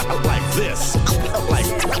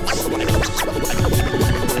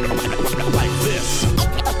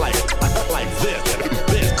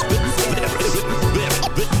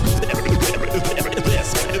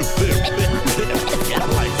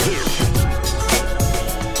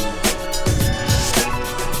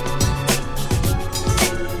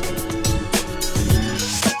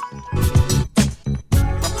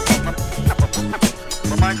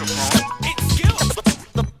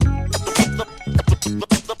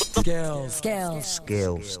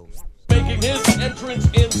Skills. Making his entrance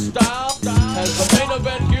in style as the main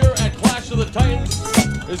event here at Clash of the Titans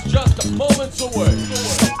is just moments away.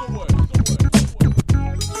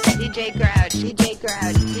 DJ Grouch, DJ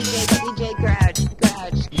Grouch, DJ Grouch.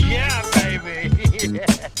 Yeah, baby.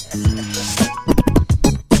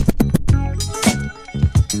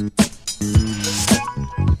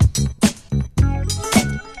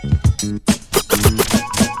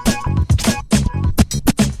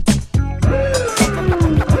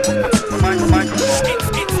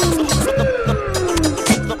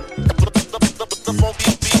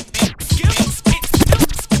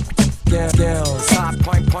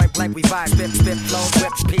 We vibe, spit, flow,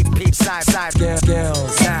 whip, peep, side,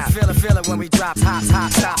 skills. Nah, feel it when we drop, hop,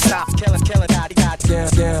 stop, kill it, got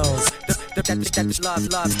skills.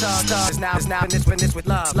 Love, star, is now in this with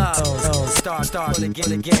love. Star,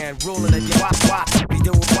 again, ruling again, watch, we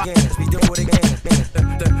do it again.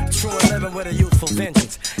 The true and living with a youthful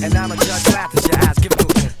vengeance, and I'm a judge, laugh at your ass, give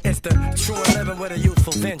it. It's the true and living with a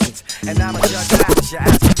youthful vengeance, and I'm a judge, laugh at your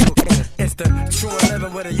ass, give it. It's the true and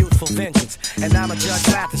living with a youthful vengeance, and I'm a judge,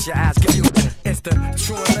 laugh at your ass, give you. It's the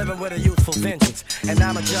true and living with a youthful vengeance, and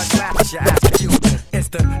I'm a judge, laugh at your ass, give you. It's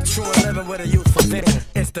the true and living with a youthful vengeance.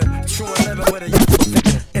 It's the true and living with a youthful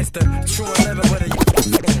vengeance. It's the true and living with a youthful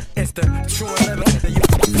vengeance. It's the true and living with a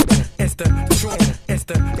youthful vengeance. It's the true, it's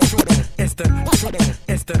the true, it's the true,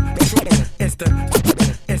 it's the true, it's the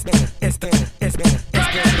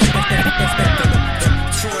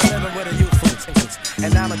true and living with a youthful vengeance.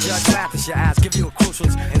 And I'm a judge, laugh at your ass, give you a crucial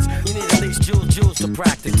instance. You need at least jewels to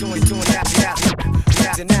practice. Two and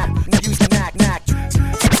use the knack.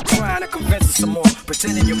 Trying to convince us some more,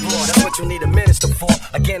 pretending you're broad. That's what you need a minister for.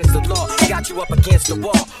 Again, it's the law. Got you up against the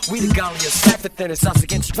wall. We the gulliest, half the thin is us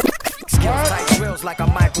against you. Skills tight drills like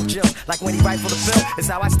I'm Michael Jill. Like when he rifle the bill, it's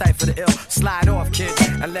how I stifle the ill. Slide off, kid,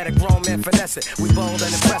 and let a grown man finesse it. We bold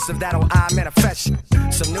and impressive, that'll I manifest.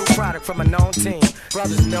 Some new product from a known team.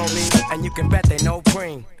 Brothers know me, and you can bet they know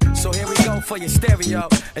Preem. So here we go for your stereo,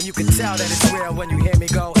 and you can tell that it's real when you hear me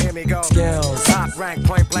go. Skills, top rank,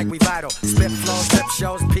 point blank, we vital. Spit flows, flip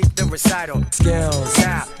shows, peep the recital. Skills,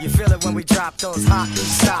 now you feel it when we drop those hot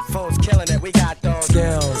beats, stop foes, killing it. We got those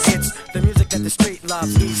skills. It's the music that the street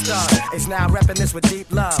loves. Eaststar is now repping this with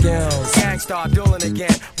deep love. Skills, gangstar dueling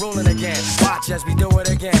again, ruling again. Watch as we do it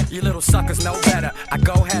again. You little suckers know better. I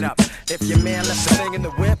go head up. If your man left the thing in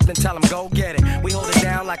the whip, then tell him go get it. We hold it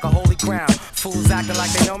down like a holy crown. Fools acting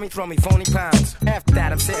like they know me, throw me phony pounds. After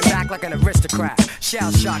that, I'm sitting back like an aristocrat.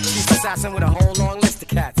 Shell shock, chief assassin with a whole long list of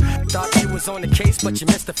cats. Thought you was on the case, but you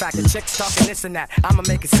missed the fact that chicks talking this and that. I'ma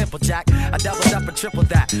make it simple, Jack. I doubled up and tripled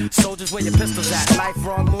that. Soldiers, where your pistols at? Life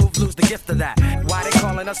wrong move, lose the gift of that. Why they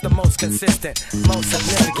calling us the most consistent, most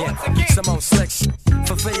significant, some old slick shit.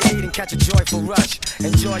 Fulfill your need and catch a joyful rush.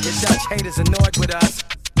 Enjoy your Dutch, haters annoyed with us.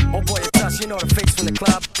 Oh boy, it's us, you know the face from the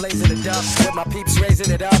club. Blazing the dub, with my peeps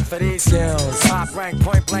raising it up for these skills. Top rank,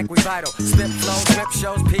 point blank, we vital. Spit flows, rip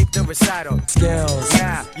shows, peep the recital. Skills,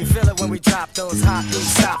 yeah, you feel it when we drop those hot beats,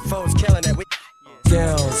 stop foes, killing it. We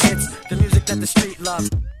skills, it's the music that the street loves.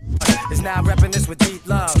 Is now repping this with deep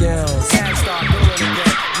love. Skills. Gang start doing it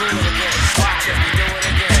again. Watch us do it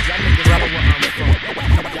again. Y'all niggas know where I'm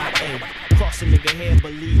from. Cross a nigga head,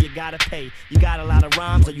 believe you gotta pay. You got a lot of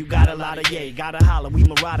rhymes or you got a lot of yay. Gotta holler, we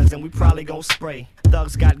marauders and we probably gon' spray.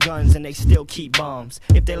 Thugs got guns and they still keep bombs.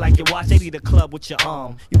 If they like your watch, they lead the club with your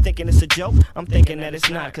arm. You thinking it's a joke? I'm thinking that it's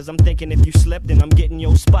not. Cause I'm thinking if you slip, then I'm getting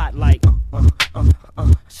your spot like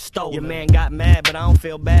stole. Your man got mad, but I don't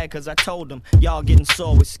feel bad cause I told him y'all getting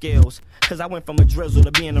sore with skills. Cause I went from a drizzle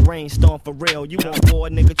to being a rainstorm for real. You want war,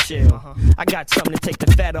 nigga, chill. I got something to take the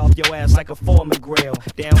fat off your ass like a Foreman grill.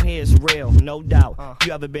 Down here's real, no doubt.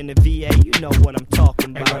 You ever been to VA, you know what I'm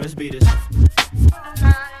talking about. Hey, let's beat this.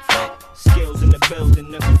 Skills in the building,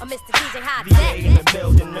 nigga. Mr. DJ Hot VA in the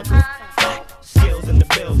building, nigga. Skills in the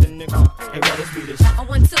building, nigga. Hey, let's beat this. A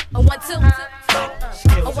 1 2, a 1 2.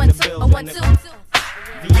 Skills a 1 2, a 1 2.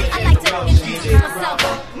 I like to introduce myself.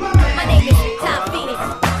 My name is Top Phoenix.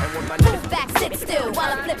 Move back, sit still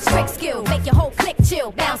while I flip strict skill. Make your whole click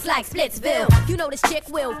chill, bounce like Splitsville. You know this chick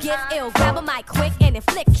will get ill. Grab a mic quick and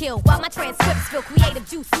inflict kill. While my transcripts feel creative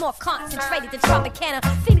juice, more concentrated than Tropicana.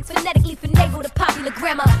 Phoenix phonetically finagle the popular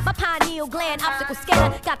grammar. My pineal gland optical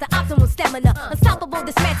scanner got the optimal stamina. Unstoppable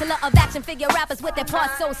dismantler of action figure rappers with their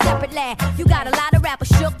parts so separately. You got a lot of rappers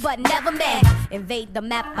shook but never mad. Invade the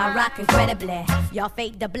map, I rock incredibly. Y'all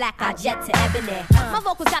fade the black, I jet to ebony. My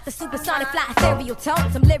vocals got the supersonic fly ethereal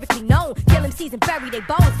tones. I'm lyrically known. Kill MCs and bury their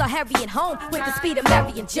bones. Start hurrying home with the speed of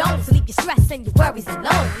Marion Jones. So leave your stress and your worries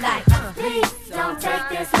alone. Like, please don't take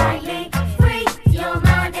this lightly. Free your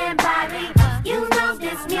mind and body. You know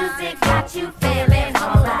this music got you feeling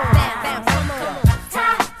alright.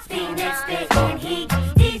 Top Phoenix spitting heat.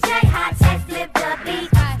 DJ Hot Tech flip the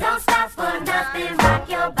beat. Don't stop for nothing. Rock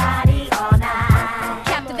your body all night.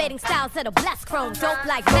 Captivating styles that are blessed chrome. Dope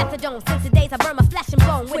like methadone. Since the days I burn my flesh and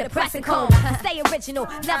bone with a pressing comb. Stay original,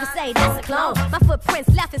 never say that's a clone. My footprints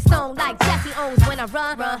left in stone like Jesse Owens when I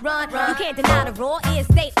run. You can't deny the roar. Ears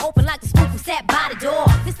stay open like the spook who sat by the door.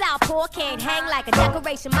 This style poor can't hang like a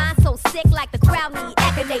decoration. Mine so sick like the crowd need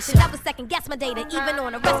echinacea. Never second guess my data, even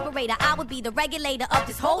on a respirator. I would be the regulator of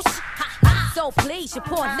this whole shit. So please, you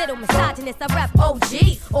poor little misogynist. I rap OG,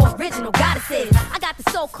 original goddesses. I got the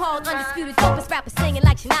so-called undisputed dopest rappers singing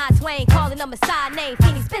like Shania Twain, calling them a side name.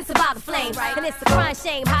 Phoenix been survived the flame, and it's a crying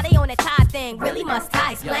shame how they on that tie thing. Really must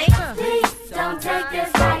I explain? Please don't take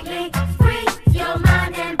this lightly. Free your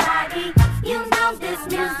mind and body. You know this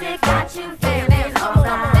music got you feeling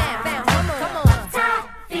alright. Top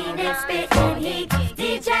Phoenix spitting heat.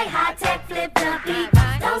 DJ Hot Tech flip the beat.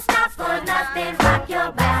 Don't stop for nothing. Rock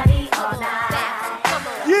your body all night.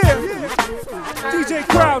 Yeah, DJ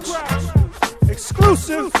Crouch,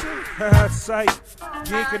 exclusive. Sight.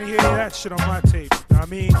 You ain't gonna hear that shit on my tape. I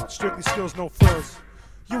mean, strictly skills, no frills.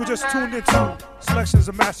 You were just tuned into Selections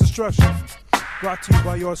of Master Structure, brought to you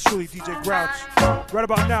by yours truly, DJ Grouch. Right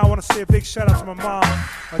about now, I want to say a big shout out to my mom,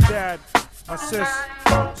 my dad, my sis.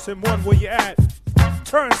 Sim One, where you at?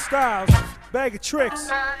 Turnstiles, Bag of Tricks,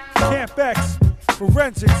 Camp X,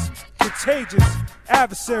 Forensics, Contagious,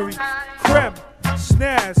 Adversary, Creme,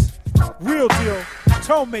 Snaz, Real Deal,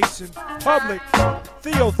 Toe Mason, Public,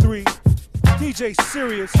 Theo 3, DJ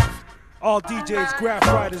Sirius, all DJs, graph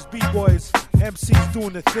writers, B-boys, MCs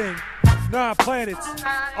doing the thing. 9 Planets,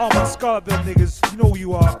 all my Scarletville niggas, you know who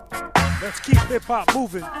you are. Let's keep hip-hop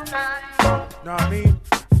moving. Know what I mean?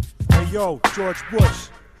 Hey yo, George Bush,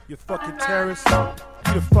 you fucking terrorist, you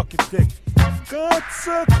the fucking dick.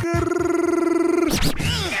 Godsucker!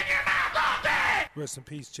 Rest in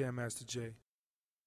peace, Jam Master Jay.